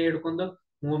ಆಪ್ಷನ್ ಎ ಹಿಡ್ಕೊಂಡು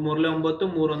 3 ಮೂರ್ಲೆ 9 3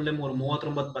 1 3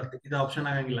 39 ಬರುತ್ತೆ. ಇದು ಆಪ್ಷನ್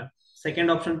ಆಗಂಗಿಲ್ಲ.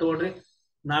 ಸೆಕೆಂಡ್ ಆಪ್ಷನ್ ತಗೊಳ್ರಿ,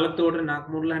 4 ತಗೊಳ್ರಿ, 4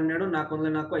 ಮೂರ್ಲೆ 12 4 1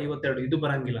 4 52, ಇದು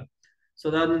ಬರಂಗಿಲ್ಲ. ಸೊ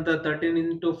ಅದಾದ ನಂತರ 13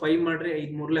 ಇಂಟು 5 ಮಾಡ್ರಿ,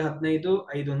 5 ಮೂರ್ಲೆ 15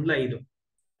 5 1 5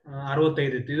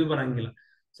 65 ಇತ್ತು, ಇದು ಬರಂಗಿಲ್ಲ.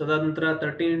 ಸೊ ಅದಾದ ನಂತರ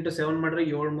 13 ಇಂಟು 7 ಮಾಡ್ರೆ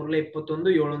 7 ಮೂರ್ಲೆ 21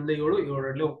 7 1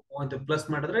 7 7 ಪ್ಲಸ್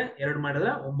ಮಾಡಿದ್ರೆ 2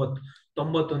 ಮಾಡಿದ್ರೆ 9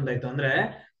 91 ಆಯ್ತು. ಅಂದ್ರೆ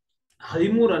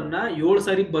 13ಅನ್ನ 7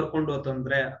 ಸಾರಿ ಬರ್ಕೊಂಡು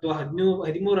ಹೋತಂದ್ರೆ ಅಥವಾ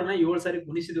 13ಅನ್ನ 7 ಸಾರಿ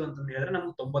ಗುಣಿಸಿದ್ವಿ ಅಂತಂದ ಹೇಳಿದ್ರೆ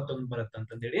ನಮ್ಗೆ 91 ಬರುತ್ತೆ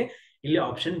ಅಂತಂದೇಳಿ ಇಲ್ಲಿ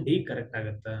ಆಪ್ಷನ್ ಡಿ ಕರೆಕ್ಟ್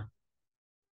ಆಗತ್ತೆ.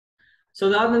 ಸೊ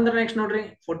ಅದಾದ ನಂತರ ನೆಕ್ಸ್ಟ್ ನೋಡ್ರಿ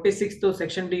 46th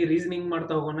ಸೆಕ್ಷನ್ ಡಿ ರೀಸನಿಂಗ್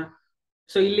ಮಾಡ್ತಾ ಹೋಗೋಣ.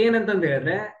 ಸೊ ಇಲ್ಲಿ ಏನಂತಂದ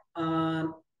ಹೇಳಿದ್ರೆ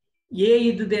ಎ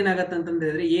ಇದ್ದದ್ದು ಏನಾಗತ್ತೆ ಅಂತಂದ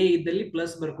ಹೇಳಿದ್ರೆ ಎ ಇದ್ದಲ್ಲಿ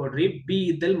ಪ್ಲಸ್ ಬರ್ಕೊಡ್ರಿ, ಬಿ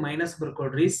ಇದ್ದಲ್ಲಿ ಮೈನಸ್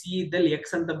ಬರ್ಕೊಡ್ರಿ, ಸಿ ಇದ್ದಲ್ಲಿ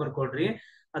ಎಕ್ಸ್ ಅಂತ ಬರ್ಕೊಡ್ರಿ,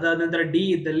 ಅದಾದ ನಂತರ ಡಿ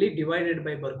ಇದ್ದಲ್ಲಿ ಡಿವೈಡೆಡ್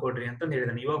ಬೈ ಬರ್ಕೊಡ್ರಿ ಅಂತ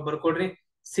ಹೇಳಿದಾನೆ. ಇವಾಗ ಬರ್ಕೊಡ್ರಿ,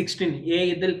 16 ಎ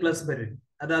ಇದ್ದಲ್ಲಿ ಪ್ಲಸ್ ಬರ್ರಿ,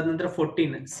 ಅದಾದ ನಂತರ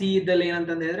 14 ಸಿ ಇದ್ದಲ್ಲಿ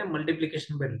ಏನಂತಂದ ಹೇಳಿದ್ರೆ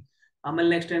ಮಲ್ಟಿಪ್ಲಿಕೇಶನ್ ಬರ್ರಿ. ಆಮೇಲೆ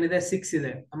ನೆಕ್ಸ್ಟ್ ಏನಿದೆ 6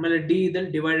 ಇದೆ. ಆಮೇಲೆ ಡಿ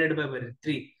ಇದ್ದಲ್ಲಿ ಡಿವೈಡೆಡ್ ಬೈ ಬರ್ರಿ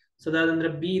 3. ಸೊ ಅದಾದಂದ್ರೆ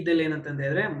ಬಿ ಇದ್ದಲ್ಲಿ ಏನಂತಂದ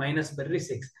ಹೇಳಿದ್ರೆ ಮೈನಸ್ ಬರ್ರಿ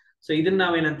 6. ಸೊ ಇದನ್ನ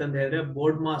ನಾವೇನಂತಂದ ಹೇಳಿದ್ರೆ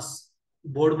ಬೋರ್ಡ್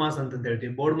ಮಾಸ್ ಅಂತಂದ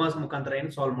ಹೇಳ್ತೀವಿ. ಬೋರ್ಡ್ ಮಾಸ್ ಮುಖಾಂತರ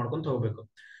ಏನು ಸಾಲ್ವ್ ಮಾಡ್ಕೊಂತ ಹೋಗ್ಬೇಕು.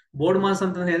 ಬೋರ್ಡ್ ಮಾಸ್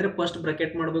ಅಂತಂದ ಹೇಳಿದ್ರೆ ಫಸ್ಟ್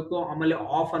ಬ್ರಾಕೆಟ್ ಮಾಡ್ಬೇಕು, ಆಮೇಲೆ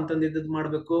ಆಫ್ ಅಂತಂದಿದ್ದು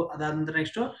ಮಾಡ್ಬೇಕು, ಅದಾದ ನಂತರ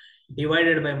ನೆಕ್ಸ್ಟ್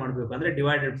ಡಿವೈಡೆಡ್ ಬೈ ಮಾಡ್ಬೇಕು.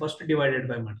 ಅಂದ್ರೆ ಫಸ್ಟ್ ಡಿವೈಡೆಡ್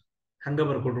ಬೈ ಮಾಡಿ ಹಂಗ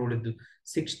ಬರ್ಕೊಡ್ರು ಉಳಿದ್ದು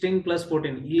 16 +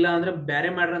 14. ಇಲ್ಲ ಅಂದ್ರೆ ಬೇರೆ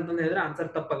ಮಾಡ್ರಿ ಅಂತಂದ ಹೇಳಿದ್ರೆ ಆನ್ಸರ್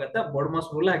ತಪ್ಪಾಗತ್ತ. ಬೋರ್ಡ್ ಮಾಸ್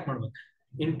ರೂಲ್ ಹಾಕಿ ಮಾಡ್ಬೇಕು.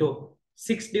 ಇಂಟು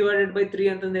 6/3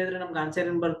 ಅಂತಂದ ಹೇಳಿದ್ರೆ ನಮ್ಗೆ ಆನ್ಸರ್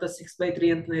ಏನ್ ಬರುತ್ತೆ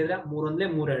 6/3 ಅಂತ ಹೇಳಿದ್ರೆ 3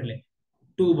 1 3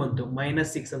 2 ಬಂತು,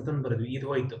 -6 ಅಂತ ಬರೆದ್ವಿ. ಇದು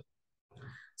ಹೋಯ್ತು.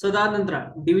 ಸೊ ಅದಾದ ನಂತರ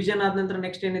ಡಿವಿಷನ್ ಆದ ನಂತರ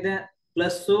ನೆಕ್ಸ್ಟ್ ಏನಿದೆ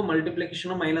ಪ್ಲಸ್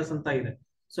ಮಲ್ಟಿಪ್ಲಿಕೇಶನ್ ಮೈನಸ್ ಅಂತ ಇದೆ.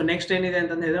 ಸೊ ನೆಕ್ಸ್ಟ್ ಏನಿದೆ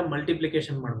ಅಂತಂದ ಹೇಳಿದ್ರೆ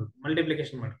ಮಲ್ಟಿಪ್ಲಿಕೇಶನ್ ಮಾಡ್ಬೇಕು.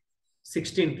 ಮಲ್ಟಿಪ್ಲಿಕೇಶನ್ ಮಾಡಿ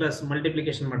 16 ಪ್ಲಸ್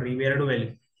ಮಲ್ಟಿಪ್ಲಿಕೇಶನ್ ಮಾಡ್ರಿ ಇವೆರಡು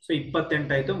ವ್ಯಾಲ್ಯೂ. ಸೊ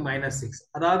 28 ಆಯ್ತು -6.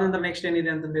 ಅದಾದ ನಂತರ ನೆಕ್ಸ್ಟ್ ಏನಿದೆ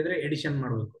ಅಂತಂದ ಹೇಳಿದ್ರೆ ಎಡಿಷನ್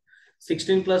ಮಾಡ್ಬೇಕು.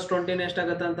 16 + 20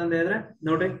 ಎಷ್ಟಾಗತ್ತೆ ಅಂತಂದ ಹೇಳಿದ್ರೆ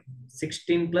ನೋಡ್ರಿ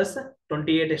 16 +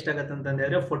 28 ಎಷ್ಟಾಗತ್ತೆ ಅಂತಂದ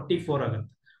ಹೇಳಿದ್ರೆ 44 ಆಗುತ್ತೆ.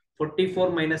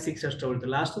 44 - 6 ಅಷ್ಟು ಉಳಿತು.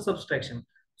 Last subtraction.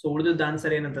 ಸೊ ಉಳಿದ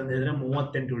ಆನ್ಸರ್ ಏನಂತಂದ ಹೇಳಿದ್ರೆ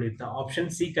 38 ಉಳಿಯುತ್ತೆ. ಆಪ್ಷನ್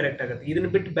ಸಿ ಕರೆಕ್ಟ್ ಆಗುತ್ತೆ. ಇದನ್ನ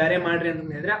ಬಿಟ್ಟು ಬೇರೆ ಮಾಡ್ರಿ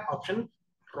ಅಂತಂದ ಹೇಳಿದ್ರೆ ಆಪ್ಷನ್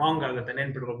ರಾಂಗ್ ಆಗುತ್ತೆ.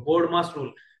 ನೆನ್ಪಿಡ್ಬೇಕು. ಬೋರ್ಡ್ ಮಾಸ್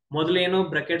ರೂಲ್ ಮೊದಲೇನು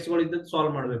ಬ್ರಾಕೆಟ್ಸ್ ಗಳು ಇದ್ದದ್ದು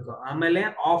ಸಾಲ್ವ್ ಮಾಡ್ಬೇಕು, ಆಮೇಲೆ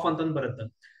ಆಫ್ ಅಂತಂದ್ ಬರುತ್ತೆ.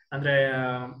 ಅಂದ್ರೆ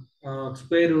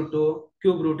ಸ್ಕ್ವೇರ್ ರೂಟ್,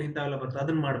 ಕ್ಯೂಬ್ ರೂಟ್ ಇಂಥವೆಲ್ಲ ಬರುತ್ತೆ,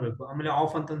 ಅದನ್ನ ಮಾಡ್ಬೇಕು. ಆಮೇಲೆ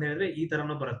ಆಫ್ ಅಂತಂದ್ ಹೇಳಿದ್ರೆ ಈ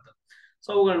ತರನು ಬರುತ್ತೆ. ಸೊ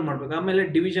ಅವುಗಳನ್ನ ಮಾಡ್ಬೇಕು. ಆಮೇಲೆ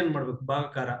ಡಿವಿಷನ್ ಮಾಡ್ಬೇಕು,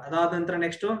 ಭಾಗಾಕಾರ. ಅದಾದ ನಂತರ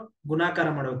ನೆಕ್ಸ್ಟ್ ಗುಣಾಕಾರ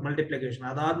ಮಾಡ್ಬೇಕು, ಮಲ್ಟಿಪ್ಲಿಕೇಶನ್.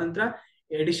 ಅದಾದ ನಂತರ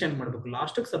ಎಡಿಷನ್ ಮಾಡ್ಬೇಕು,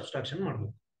 ಲಾಸ್ಟ್ ಸಬ್ಸ್ಟ್ರಾಕ್ಷನ್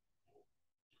ಮಾಡ್ಬೇಕು.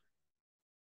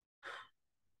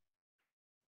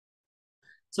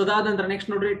 ಸೊ ಅದಾದ ನಂತರ ನೆಕ್ಸ್ಟ್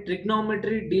ನೋಡ್ರಿ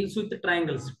trigonometry deals with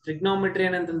triangles. Trigonometry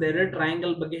ಏನಂತಂದ ಹೇಳಿದ್ರೆ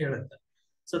ಟ್ರಯಾಂಗಲ್ ಬಗ್ಗೆ ಹೇಳುತ್ತೆ.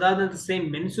 ಸೊ ಅದಾದ ನಂತರ ಸೇಮ್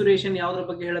ಮೆನ್ಸುರೇಷನ್ ಯಾವ್ದ್ರ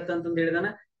ಬಗ್ಗೆ ಹೇಳುತ್ತೆ ಅಂತಂದ ಹೇಳಿದಾನ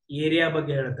ಏರಿಯಾ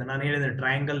ಬಗ್ಗೆ ಹೇಳುತ್ತೆ. ನಾನು ಹೇಳಿದೆ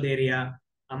ಟ್ರಯಾಂಗಲ್ ಏರಿಯಾ,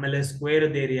 ಆಮೇಲೆ ಸ್ಕ್ವೇರ್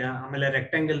ಏರಿಯಾ, ಆಮೇಲೆ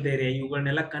ರೆಕ್ಟಾಂಗಲ್ ಏರಿಯಾ,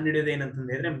 ಇವುಗಳನ್ನೆಲ್ಲ ಕಂಡುಹಿಡಿಯೋದು ಏನಂತಂದ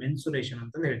ಹೇಳಿದ್ರೆ ಮೆನ್ಸುರೇಷನ್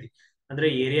ಅಂತಂದ ಹೇಳ್ತೀವಿ. ಅಂದ್ರೆ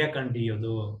area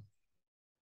ಕಂಡುಹಿಡಿಯೋದು.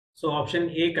 So option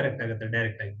A correct ಆಗುತ್ತೆ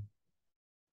ಡೈರೆಕ್ಟ್ ಆಗಿ.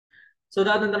 ಸೊ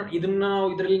ಅದಾದ ನಂತರ ಇದನ್ನ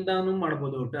ಇದರಿಂದ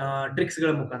ಮಾಡಬಹುದು ಟ್ರಿಕ್ಸ್ ಗಳ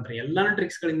ಮುಖಾಂತರ. ಎಲ್ಲಾನು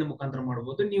ಟ್ರಿಕ್ಸ್ ಗಳಿಂದ ಮುಖಾಂತರ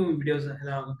ಮಾಡಬಹುದು. ನೀವು ವಿಡಿಯೋಸ್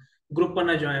ಗ್ರೂಪ್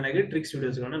ಅನ್ನ ಜಾಯಿನ್ ಆಗಿ ಟ್ರಿಕ್ಸ್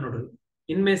ವಿಡಿಯೋಸ್ ಗಳನ್ನ ನೋಡೋದು.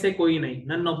 ಇನ್ಮೇಸೆ ಕೊಯಿ ನೈ,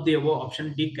 none of the above, option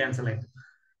D cancel ಆಯ್ತು.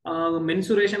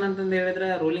 ಮೆನ್ಸುರೇಷನ್ ಅಂತಂದ ಹೇಳಿದ್ರೆ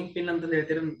ರೋಲಿಂಗ್ ಪಿನ್ ಅಂತ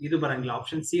ಹೇಳ್ತೀರ, ಇದು ಬರಂಗಿಲ್ಲ.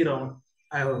 ಆಪ್ಷನ್ ಸಿ ರೌಂಡ್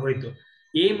ಹೋಯ್ತು.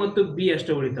 ಎ ಮತ್ತು ಬಿ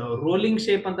ಅಷ್ಟೇ ಉಳಿತಾವ. ರೋಲಿಂಗ್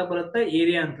ಶೇಪ್ ಅಂತ ಬರುತ್ತೆ,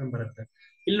 ಏರಿಯಾ ಅಂತ ಬರುತ್ತೆ.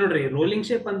 ಇಲ್ಲಿ ನೋಡ್ರಿ ರೋಲಿಂಗ್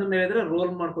ಶೇಪ್ ಅಂತ ಹೇಳಿದ್ರೆ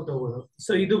ರೋಲ್ ಮಾಡ್ಕೊತ ಹೋಗೋದು.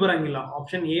 ಸೊ ಇದು ಬರಂಗಿಲ್ಲ.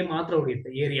 ಆಪ್ಷನ್ ಎ ಮಾತ್ರ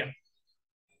ಉಳಿಯುತ್ತೆ, area.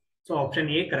 So option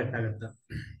A correct ಆಗುತ್ತೆ.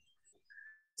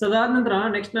 ಸೊ ಅದಾದ ನಂತರ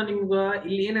ನೆಕ್ಸ್ಟ್ ನಾನು ನಿಮ್ಗ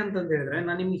ಇಲ್ಲಿ ಏನಂತಂದ ಹೇಳಿದ್ರೆ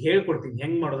ನಾನು ನಿಮ್ಗೆ ಹೇಳ್ಕೊಡ್ತೀನಿ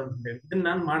ಹೆಂಗ್ ಮಾಡೋದು ಅಂತ ಹೇಳಿ. ಇದನ್ನ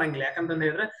ನಾನು ಮಾಡಂಗಿಲ್ಲ, ಯಾಕಂತಂದ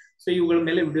ಹೇಳಿದ್ರೆ ಸೊ ಇವುಗಳ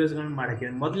ಮೇಲೆ ವಿಡಿಯೋಸ್ ಗಳನ್ನ ಮಾಡಕ್ಕೆ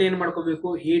ಮೊದ್ಲು ಏನ್ ಮಾಡ್ಕೋಬೇಕು,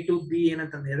 ಎ ಟು ಬಿ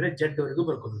ಏನಂತಂದ ಹೇಳಿದ್ರೆ ಜೆಡ್ ವರೆಗೂ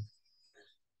ಬರ್ಕೋಬೇಕು.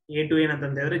 ಎ ಟು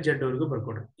ಏನಂತಂದ ಹೇಳಿದ್ರೆ ಜೆಡ್ ವರೆಗೂ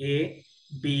ಬರ್ಕೊಡ್ರಿ. A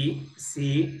B C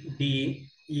D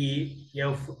E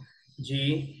F G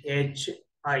H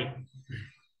I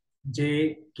J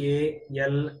K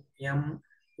L M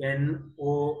N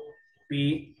O P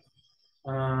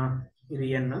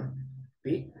N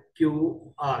P Q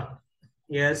R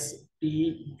S T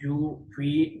U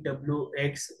V W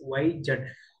X Y Z.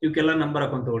 ಇವಕ್ಕೆಲ್ಲ number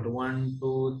ಹಾಕೊಂತ ಹೋಗ್ಬಿಟ್ಟು 1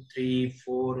 2 3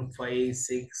 4 5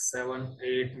 6 7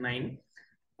 8 9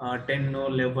 10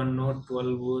 11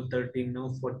 12 13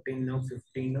 14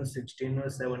 15 16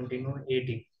 17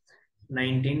 18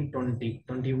 19 20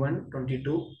 21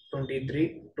 22 23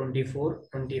 24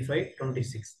 25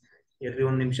 26. ಇರ್ರಿ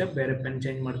ಒಂದ್ ನಿಮಿಷ, ಬೇರೆ pen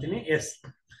change ಮಾಡ್ತೀನಿ. S.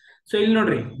 So ಇಲ್ಲಿ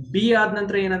ನೋಡ್ರಿ B ಆದ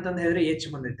ನಂತರ ಏನಂತಂದ ಹೇಳಿದ್ರೆ ಎಚ್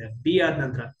ಬಂದೈತೆ. ಬಿ ಆದ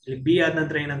ನಂತರ ಇಲ್ಲಿ ಬಿ ಆದ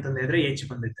ನಂತರ ಏನಂತಂದ ಹೇಳಿದ್ರೆ ಎಚ್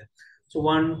ಬಂದೈತೆ. ಸೊ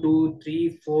 1 2 3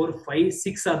 4 5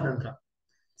 6 ಆದ ನಂತರ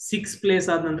 6 ಪ್ಲೇಸ್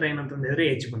ಆದ ನಂತರ ಏನಂತಂದ ಹೇಳಿದ್ರೆ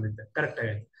ಎಚ್ ಬಂದೈತೆ. ಕರೆಕ್ಟ್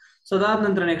ಆಗೈತೆ. ಸೊ ಅದಾದ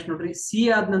ನಂತರ ನೆಕ್ಸ್ಟ್ ನೋಡ್ರಿ ಸಿ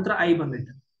ಆದ ನಂತರ ಐ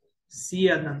ಬಂದೈತೆ. ಸಿ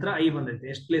ಆದ ನಂತರ ಐ ಬಂದೈತೆ.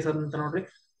 ಎಷ್ಟು ಪ್ಲೇಸ್ ಆದ ನಂತರ ನೋಡ್ರಿ,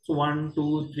 ಸೊ 1 2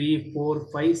 3 4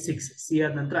 5 6. ಸಿ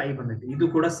ಆದ ನಂತರ ಐ ಬಂದೈತೆ, ಇದು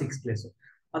ಕೂಡ 6 ಪ್ಲೇಸ್.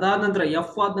 ಅದಾದ ನಂತರ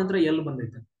ಎಫ್ ಆದ ನಂತರ ಎಲ್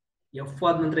ಬಂದೈತೆ. ಎಫ್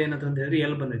ಆದ ನಂತರ ಏನಂತಂದ ಹೇಳಿದ್ರೆ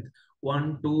ಎಲ್ ಬಂದೈತೆ. 1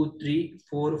 2 3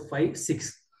 4 5 6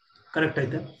 ಕರೆಕ್ಟ್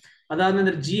ಐತೆ. ಅದಾದ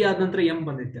ನಂತರ ಜಿ ಆದ ನಂತರ ಎಂ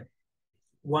ಬಂದೈತೆ.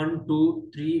 1 2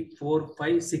 3 4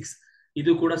 5 6,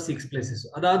 ಇದು ಕೂಡ 6 ಪ್ಲೇಸಸ್.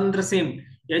 ಅದಾದ ನಂತರ ಸೇಮ್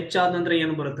ಎಚ್ ಆದ ನಂತರ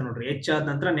ಏನು ಬರುತ್ತೆ ನೋಡ್ರಿ. ಎಚ್ ಆದ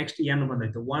ನಂತರ ನೆಕ್ಸ್ಟ್ ಎನ್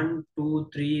ಬಂದೈತೆ. 1 2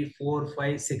 3 4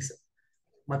 5 6,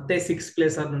 ಮತ್ತೆ 6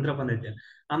 ಪ್ಲೇಸ್ ಆದ ನಂತರ ಬಂದೈತೆ.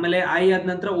 ಆಮೇಲೆ ಐ ಆದ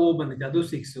ನಂತರ ಓ ಬಂದೈತೆ, ಅದು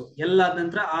 6. ಎಲ್ ಆದ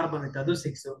ನಂತರ ಆರ್ ಬಂದೈತೆ, ಅದು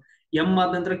 6. ಎಂ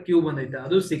ಆದ ನಂತರ ಕ್ಯೂ ಬಂದೈತೆ,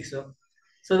 ಅದು 6.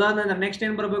 ಸೊ ಅದಾದ ನಂತರ ನೆಕ್ಸ್ಟ್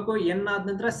ಏನ್ ಬರ್ಬೇಕು, ಎನ್ ಆದ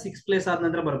ನಂತರ 6 ಪ್ಲೇಸ್ ಆದ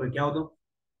ನಂತರ ಬರ್ಬೇಕು.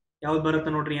 ಯಾವ್ದು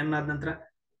ಬರುತ್ತೆ ನೋಡ್ರಿ ಎನ್ ಆದ ನಂತರ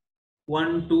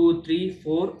 1 2 3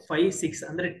 4 5 6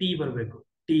 ಅಂದ್ರೆ ಟಿ ಬರ್ಬೇಕು.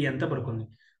 ಟಿ ಅಂತ ಬರ್ಕೊಂಡ್ವಿ.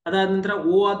 ಅದಾದ ನಂತರ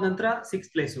ಓ ಆದ ನಂತರ 6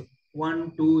 ಪ್ಲೇಸ್ 1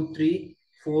 2 3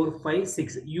 4 5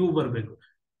 6 ಯು ಬರ್ಬೇಕು.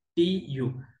 T U.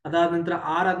 ಅದಾದ ನಂತರ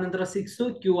ಆರ್ ಆದ ನಂತರ 6,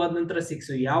 ಕ್ಯೂ ಆದ ನಂತರ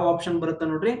 6. ಯಾವ ಆಪ್ಷನ್ ಬರುತ್ತೆ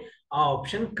ನೋಡ್ರಿ, ಆ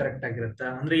ಆಪ್ಷನ್ ಕರೆಕ್ಟ್ ಆಗಿರುತ್ತೆ.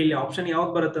 ಅಂದ್ರೆ ಇಲ್ಲಿ ಆಪ್ಷನ್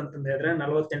ಯಾವ್ದು ಬರುತ್ತೆ ಅಂತಂದ ಹೇಳಿದ್ರೆ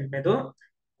 48ನೇದು.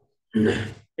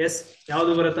 ಎಸ್,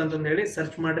 ಯಾವ್ದು ಬರುತ್ತೆ ಅಂತಂದ ಹೇಳಿ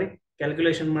ಸರ್ಚ್ ಮಾಡ್ರಿ,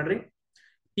 ಕ್ಯಾಲ್ಕುಲೇಷನ್ ಮಾಡ್ರಿ.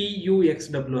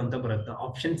 TUXW ಅಂತ ಬರುತ್ತೆ.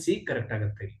 ಆಪ್ಷನ್ ಸಿ ಕರೆಕ್ಟ್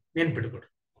ಆಗುತ್ತೆ, ನೆನ್ಪಿಟ್ಕೊಡ್ರಿ.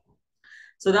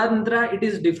 ಸೊ ಅದಾದ ನಂತರ it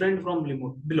is different from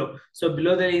below. So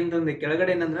ಬಿಲೋದಲ್ಲಿ ಏನಂತಂದ್ರೆ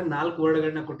ಕೆಳಗಡೆ ಏನಂದ್ರೆ 4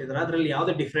 ವರ್ಡ್ಗಳನ್ನ ಕೊಟ್ಟಿದ್ದಾರೆ, ಅದ್ರಲ್ಲಿ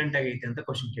ಯಾವ್ದು ಡಿಫ್ರೆಂಟ್ ಆಗೈತೆ ಅಂತ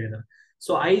ಕ್ವಶನ್ ಕೇಳಿದಾರೆ.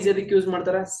 ಸೊ ಐಸ್ ಎದಕ್ಕೆ ಯೂಸ್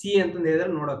ಮಾಡ್ತಾರ? ಸಿ ಅಂತಂದ್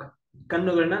ಹೇಳಿದ್ರೆ ನೋಡಕ,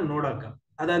 ಕಣ್ಣುಗಳನ್ನ ನೋಡಕ.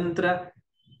 ಅದಾದ ನಂತರ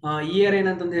ಇಯರ್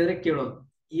ಏನಂತಂದ್ ಹೇಳಿದ್ರೆ ಕೇಳೋದು,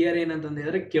 ಇಯರ್ ಏನಂತಂದ್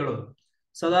ಹೇಳಿದ್ರೆ ಕೇಳೋದು.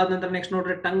 ಸೊ ಅದಾದ ನಂತರ ನೆಕ್ಸ್ಟ್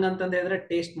ನೋಡ್ರಿ ಟಂಗ್ ಅಂತಂದ್ ಹೇಳಿದ್ರೆ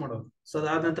ಟೇಸ್ಟ್ ಮಾಡೋದು. ಸೊ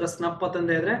ಅದಾದ ನಂತರ ಸ್ನಪ್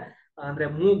ಅಂತಂದ್ ಹೇಳಿದ್ರೆ ಅಂದ್ರೆ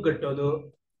ಮೂಗ್ ಗಟ್ಟೋದು,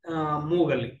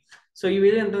 ಮೂಗಲ್ಲಿ. ಸೊ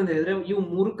ಇವೆ ಅಂತಂದ್ ಹೇಳಿದ್ರೆ ಇವು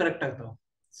 3 ಕರೆಕ್ಟ್ ಆಗ್ತಾವ.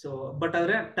 ಸೊ ಬಟ್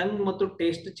ಆದ್ರೆ ಟಂಗ್ ಮತ್ತು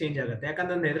ಟೇಸ್ಟ್ ಚೇಂಜ್ ಆಗುತ್ತೆ.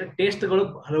 ಯಾಕಂತಂದ್ರೆ ಹೇಳಿದ್ರೆ ಟೇಸ್ಟ್ ಗಳು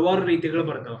ಹಲವಾರು ರೀತಿಗಳು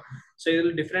ಬರ್ತಾವ. ಸೊ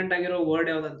ಇದ್ರಲ್ಲಿ ಡಿಫ್ರೆಂಟ್ ಆಗಿರೋ ವರ್ಡ್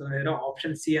ಯಾವ್ದಂತ ಹೇಳಿದ್ರೆ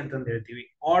ಆಪ್ಷನ್ ಸಿ ಅಂತಂದ್ ಹೇಳ್ತೀವಿ,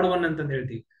 ಆಡ್ ಒನ್ ಅಂತಂದ್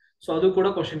ಹೇಳ್ತೀವಿ. ಸೊ ಅದು ಕೂಡ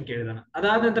ಕ್ವಶನ್ ಕೇಳಿದಾನ.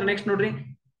 ಅದಾದ ನಂತರ ನೆಕ್ಸ್ಟ್ ನೋಡ್ರಿ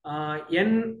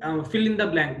N fill in the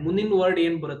blank, ಮುಂದಿನ ವರ್ಡ್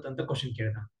ಏನ್ ಬರುತ್ತೆ ಅಂತ ಕ್ವಶನ್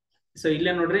ಕೇಳಿದಾನ. ಸೊ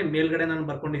ಇಲ್ಲೇ ನೋಡ್ರಿ ಮೇಲ್ಗಡೆ ನಾನು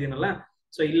ಬರ್ಕೊಂಡಿದ್ದೀನಲ್ಲ,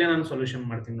 ಸೊ ಇಲ್ಲೇ ನಾನು ಸೊಲ್ಯೂಷನ್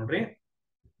ಮಾಡ್ತೀನಿ ನೋಡ್ರಿ.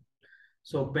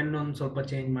 ಸೊ ಪೆನ್ ಒಂದ್ ಸ್ವಲ್ಪ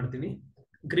ಚೇಂಜ್ ಮಾಡ್ತೀನಿ,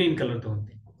 ಗ್ರೀನ್ ಕಲರ್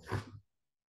ತಗೊಂತೀನಿ.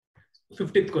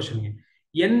 50th ಕ್ವಶನ್ಗೆ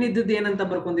ಎನ್ ಇದ್ದದ್ದು ಏನಂತ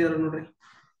ಬರ್ಕೊಂಡಿದಾರ ನೋಡ್ರಿ.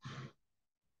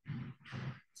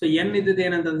 ಸೊ ಎನ್ ಇದ್ದದ್ದು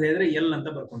ಏನಂತಂದ್ ಹೇಳಿದ್ರೆ ಎಲ್ ಅಂತ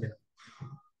ಬರ್ಕೊಂಡಿದ್ದಾರೆ.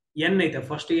 ಎನ್ ಐತೆ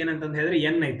ಫಸ್ಟ್ ಏನಂತಂದ್ ಹೇಳಿದ್ರೆ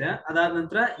ಎನ್ ಐತೆ, ಅದಾದ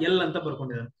ನಂತರ ಎಲ್ ಅಂತ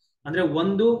ಬರ್ಕೊಂಡಿದ್ದಾರೆ. ಅಂದ್ರೆ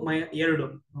 1 2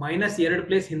 -2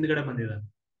 ಪ್ಲೇಸ್ ಹಿಂದ್ಗಡೆ ಬಂದಿದ್ದಾರೆ,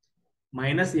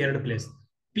 -2 ಪ್ಲೇಸ್.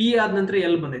 ಪಿ ಆದ ನಂತರ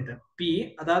ಎಲ್ ಬಂದೈತೆ, ಪಿ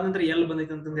ಅದಾದ ನಂತರ ಎಲ್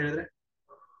ಬಂದೈತೆ ಅಂತಂದ್ ಹೇಳಿದ್ರೆ,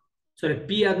 ಸಾರಿ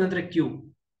ಪಿ ಆದ ನಂತರ ಕ್ಯೂ,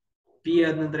 ಪಿ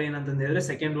ಆದ ನಂತರ ಏನಂತಂದ್ ಹೇಳಿದ್ರೆ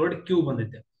ಸೆಕೆಂಡ್ ವರ್ಡ್ ಕ್ಯೂ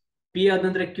ಬಂದೈತೆ. ಪಿ ಆದ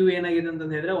ನಂತರ ಕ್ಯೂ ಏನಾಗಿದೆ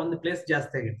ಅಂತಂದ್ ಹೇಳಿದ್ರೆ 1 ಪ್ಲೇಸ್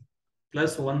ಜಾಸ್ತಿ ಆಗೈತೆ,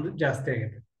 +1 ಜಾಸ್ತಿ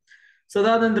ಆಗೈತೆ. ಸೊ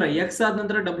ಅದಾದ ನಂತರ ಎಕ್ಸ್ ಆದ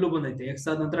ನಂತರ ಡಬ್ಲ್ಯೂ ಬಂದೈತೆ, ಎಕ್ಸ್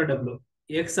ಆದ ನಂತರ ಡಬ್ಲ್ಯೂ,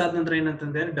 ಎಕ್ಸ್ ಆದ ನಂತರ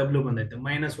ಏನಂತಂದ್ರೆ ಡಬ್ಲ್ಯೂ ಬಂದೈತೆ,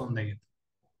 -1 ಆಗೈತೆ.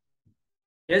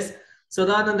 ಎಸ್. ಸೊ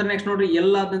ಅದಾದ ನಂತರ ನೆಕ್ಸ್ಟ್ ನೋಡ್ರಿ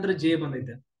ಎಲ್ ಆದ ನಂತರ ಜೆ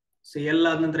ಬಂದೈತೆ. ಸೊ ಎಲ್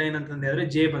ಆದ ನಂತರ ಏನಂತಂದ್ ಹೇಳಿದ್ರೆ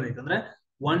ಜೆ ಬಂದೈತೆ, ಅಂದ್ರೆ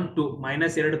 1 2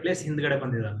 -2 ಪ್ಲೇಸ್ ಹಿಂದ್ಗಡೆ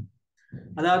ಬಂದಿದ್ದಾನೆ.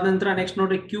 ಅದಾದ ನಂತರ ನೆಕ್ಸ್ಟ್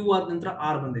ನೋಡ್ರಿ ಕ್ಯೂ ಆದ ನಂತರ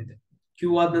ಆರ್ ಬಂದೈತೆ.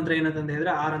 ಕ್ಯೂ ಆದ ನಂತರ ಏನಂತಂದ್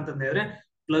ಹೇಳಿದ್ರೆ ಆರ್ ಅಂತಂದ್ ಹೇಳಿದ್ರೆ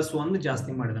 +1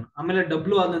 ಜಾಸ್ತಿ ಮಾಡಿದಾನೆ. ಆಮೇಲೆ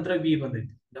ಡಬ್ಲ್ಯೂ ಆದ ನಂತರ ವಿ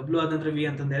ಬಂದೈತೆ. ಡಬ್ಲ್ಯೂ ಆದ ನಂತರ ವಿ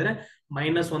ಅಂತಂದ್ ಹೇಳಿದ್ರೆ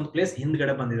 -1 ಪ್ಲೇಸ್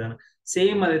ಹಿಂದ್ಗಡೆ ಬಂದಿದ್ದಾನೆ.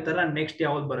 ಸೇಮ್ ಅದೇ ತರ ನೆಕ್ಸ್ಟ್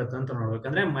ಯಾವ್ದು ಬರುತ್ತೆ ಅಂತ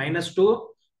ನೋಡ್ಬೇಕಂದ್ರೆ -2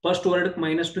 ಫಸ್ಟ್ ವರ್ಡ್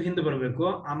 -2 ಹಿಂದೆ ಬರಬೇಕು,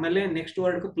 ಆಮೇಲೆ ನೆಕ್ಸ್ಟ್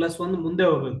ವರ್ಡ್ +1 ಮುಂದೆ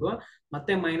ಹೋಗ್ಬೇಕು,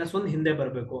 ಮತ್ತೆ -1 ಹಿಂದೆ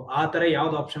ಬರಬೇಕು. ಆ ತರ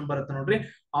ಯಾವ್ದು ಆಪ್ಷನ್ ಬರುತ್ತೆ ನೋಡ್ರಿ,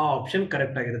 ಆ ಆಪ್ಷನ್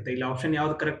ಕರೆಕ್ಟ್ ಆಗಿರುತ್ತೆ. ಇಲ್ಲಿ ಆಪ್ಷನ್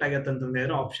ಯಾವ್ದು ಕರೆಕ್ಟ್ ಆಗಿರುತ್ತೆ ಅಂತಂದ್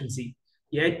ಹೇಳಿದ್ರೆ ಆಪ್ಷನ್ ಸಿ,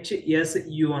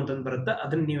 HSU ಅಂತಂದ್ ಬರುತ್ತೆ.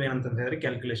 ಅದನ್ನ ನೀವೇನಂತಂದ್ ಹೇಳಿದ್ರೆ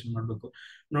ಕ್ಯಾಲ್ಕುಲೇಷನ್ ಮಾಡ್ಬೇಕು.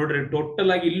 ನೋಡ್ರಿ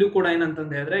ಟೋಟಲ್ ಆಗಿ ಇಲ್ಲೂ ಕೂಡ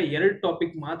ಏನಂತಂದ್ ಹೇಳಿದ್ರೆ 2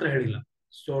 ಟಾಪಿಕ್ ಮಾತ್ರ ಹೇಳಿಲ್ಲ.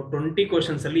 ಸೊ 20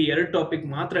 ಕ್ವಶನ್ಸ್ ಅಲ್ಲಿ 2 ಟಾಪಿಕ್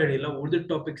ಮಾತ್ರ ಹೇಳಿಲ್ಲ, ಉಳಿದ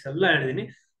ಟಾಪಿಕ್ಸ್ ಎಲ್ಲ ಹೇಳಿದೀನಿ.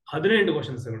 18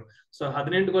 ಕ್ವಶನ್ಸ್ಗಳು. ಸೊ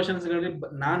 18 ಕ್ವಶನ್ಸ್ಗಳಲ್ಲಿ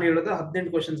ನಾನು ಹೇಳೋದು 18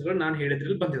 ಕ್ವಶನ್ಸ್ಗಳು ನಾನು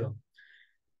ಹೇಳಿದ್ರಲ್ಲಿ ಬಂದಿದ್ದಾವೆ.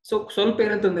 ಸೊ ಸ್ವಲ್ಪ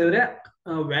ಏನಂತಂದ್ ಹೇಳಿದ್ರೆ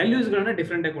ವ್ಯಾಲ್ಯೂಸ್ ಗಳನ್ನ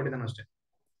ಡಿಫ್ರೆಂಟ್ ಆಗಿ ಕೊಟ್ಟಿದ್ದಾನೆ ಅಷ್ಟೇ.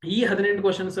 ಈ 18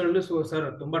 ಕ್ವಶನ್ಸ್ ಸರ್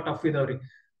ತುಂಬಾ ಟಫ್ ಇದಾವ್ರಿ.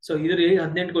 ಸೊ ಇದ್ರಿ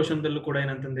 18 ಕ್ವಶನ್ ದಲ್ಲೂ ಕೂಡ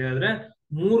ಏನಂತಂದ್ ಹೇಳಿದ್ರೆ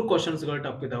 3 ಕ್ವಶನ್ಸ್ ಗಳು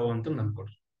ಟಫ್ ಇದಾವ ಅಂತ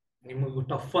ನನ್ಕೊಡ್ರಿ. ನಿಮಗ್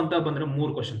ಟಫ್ ಅಂತ ಬಂದ್ರೆ 3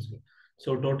 ಕ್ವಶನ್ಸ್. ಸೊ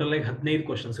ಟೋಟಲ್ ಆಗಿ 15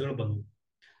 ಕ್ವಶನ್ಸ್ ಗಳು ಬಂದ್ವು.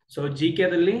 ಸೊ GK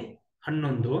ದಲ್ಲಿ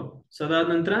 11, ಸೊ ಅದಾದ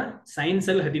ನಂತರ ಸೈನ್ಸ್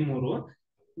ಅಲ್ಲಿ 13,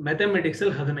 ಮ್ಯಾಥಮೆಟಿಕ್ಸ್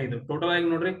ಅಲ್ಲಿ 15. ಟೋಟಲ್ ಆಗಿ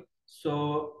ನೋಡ್ರಿ, ಸೊ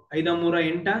 5 3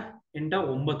 8 8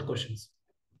 9 ಕ್ವಶನ್ಸ್.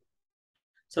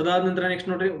 ಸೊ ಅದಾದ ನಂತರ ನೆಕ್ಸ್ಟ್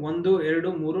ನೋಡ್ರಿ 1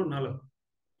 2 3 4.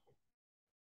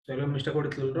 ಸೊ ಮಿಸ್ಟೇಕ್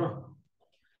ಹೊಡಿತಿಲ್ರು,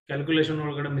 ಕ್ಯಾಲ್ಕುಲೇಷನ್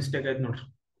ಒಳಗಡೆ ಮಿಸ್ಟೇಕ್ ಆಯ್ತು ನೋಡ್ರಿ.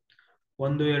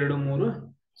 1 2 3.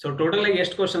 ಸೊ ಟೋಟಲ್ ಆಗಿ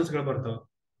ಎಷ್ಟು ಕ್ವಶನ್ಸ್ ಗಳು ಬರ್ತಾವ?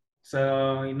 ಸೊ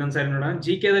ಇನ್ನೊಂದ್ಸರಿ ನೋಡೋಣ.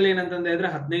 GK ದಲ್ಲಿ ಏನಂತಂದ ಹೇಳಿದ್ರೆ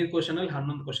 15 ಕ್ವಶನ್ ಅಲ್ಲಿ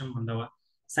 11 ಕ್ವಶನ್ ಬಂದವ.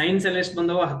 ಸೈನ್ಸ್ ಅಲ್ಲಿ ಎಷ್ಟು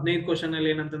ಬಂದವ? 15 ಕ್ವಶನ್ ಅಲ್ಲಿ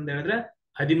ಏನಂತಂದ ಹೇಳಿದ್ರೆ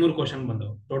 13 ಕ್ವಶನ್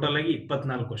ಬಂದವ. ಟೋಟಲ್ ಆಗಿ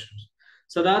 24 ಕ್ವಶನ್ಸ್.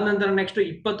 ಸೊ ಅದಾದ ನಂತರ ನೆಕ್ಸ್ಟ್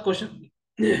 20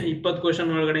 ಕ್ವಶನ್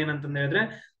ಒಳಗಡೆ ಏನಂತಂದ ಹೇಳಿದ್ರೆ,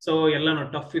 ಸೊ ಎಲ್ಲಾನು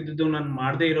ಟಫ್ ಇದ್ದು ನಾನು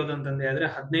ಮಾಡದೇ ಇರೋದು ಅಂತಂದ ಹೇಳಿದ್ರೆ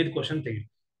 15 ಕ್ವಶನ್ ತೆಗಿ.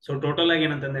 ಸೊ ಟೋಟಲ್ ಆಗಿ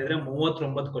ಏನಂತಂದ ಹೇಳಿದ್ರೆ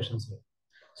 39 ಕ್ವಶನ್ಸ್.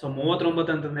 ಸೊ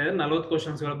 39 ಅಂತಂದ ಹೇಳಿದ್ರೆ 40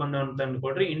 ಕ್ವಶನ್ಸ್ ಗಳು ಬಂದವ ಅಂತ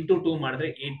ಅನ್ಕೊಡ್ರಿ. ಇಂಟು 2 ಮಾಡಿದ್ರೆ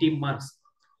 80 ಮಾರ್ಕ್ಸ್.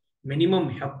 ಮಿನಿಮಮ್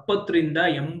 70 ರಿಂದ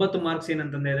 80 ಮಾರ್ಕ್ಸ್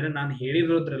ಏನಂತಂದ ಹೇಳಿದ್ರೆ ನಾನು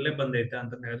ಹೇಳಿರೋದ್ರಲ್ಲೇ ಬಂದೈತೆ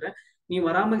ಅಂತಂದ ಹೇಳಿದ್ರೆ ನೀವು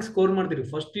ಆರಾಮಾಗಿ ಸ್ಕೋರ್ ಮಾಡ್ತೀರಿ.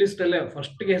 ಫಸ್ಟ್ ಲಿಸ್ಟ್ ಅಲ್ಲೇ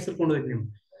ಫಸ್ಟ್ ಗೆ ಹೆಸರು ಕೊಂಡೋಯ್ತು ನಿಮ್ಗೆ.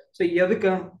 ಸೊ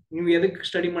ನೀವು ಎದಕ್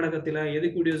ಸ್ಟಡಿ ಮಾಡಕತ್ತಿಲ್ಲ,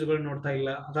 ಎದಕ್ ವಿಡಿಯೋಸ್ ಗಳು ನೋಡ್ತಾ ಇಲ್ಲ,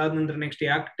 ಅದಾದ ನಂತರ ನೆಕ್ಸ್ಟ್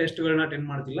ಯಾಕೆ ಟೆಸ್ಟ್ ಗಳನ್ನ ಅಟೆಂಡ್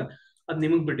ಮಾಡ್ತಿಲ್ಲ, ಅದ್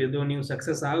ನಿಮಗ್ ಬಿಟ್ಟಿದ್ದು. ನೀವು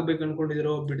ಸಕ್ಸಸ್ ಆಗ್ಬೇಕು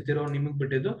ಅನ್ಕೊಂಡಿದಿರೋ ಬಿಡ್ತಿರೋ ನಿಮಗ್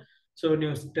ಬಿಟ್ಟಿದ್ದು. ಸೊ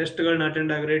ನೀವು ಟೆಸ್ಟ್ ಗಳನ್ನ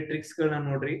ಅಟೆಂಡ್ ಆಗ್ರಿ, ಟ್ರಿಕ್ಸ್ ಗಳನ್ನ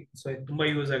ನೋಡ್ರಿ. ಸೊ ತುಂಬಾ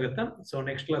ಯೂಸ್ ಆಗುತ್ತೆ. ಸೊ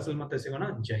ನೆಕ್ಸ್ಟ್ ಕ್ಲಾಸ್ ಅಲ್ಲಿ ಮತ್ತೆ ಸಿಗೋಣ.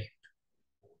 ಜೈ ಹಿಂದ್.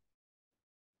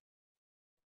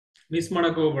 ಮಿಸ್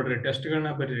ಮಾಡಕ್ ಹೋಗ್ಬೇಡ್ರಿ, ಟೆಸ್ಟ್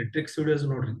ಗಳನ್ನ ಬರೀರಿ, ಟ್ರಿಕ್ಸ್ ವಿಡಿಯೋಸ್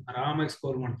ನೋಡ್ರಿ, ಆರಾಮಾಗಿ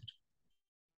ಸ್ಕೋರ್ ಮಾಡ್ತೀರಿ.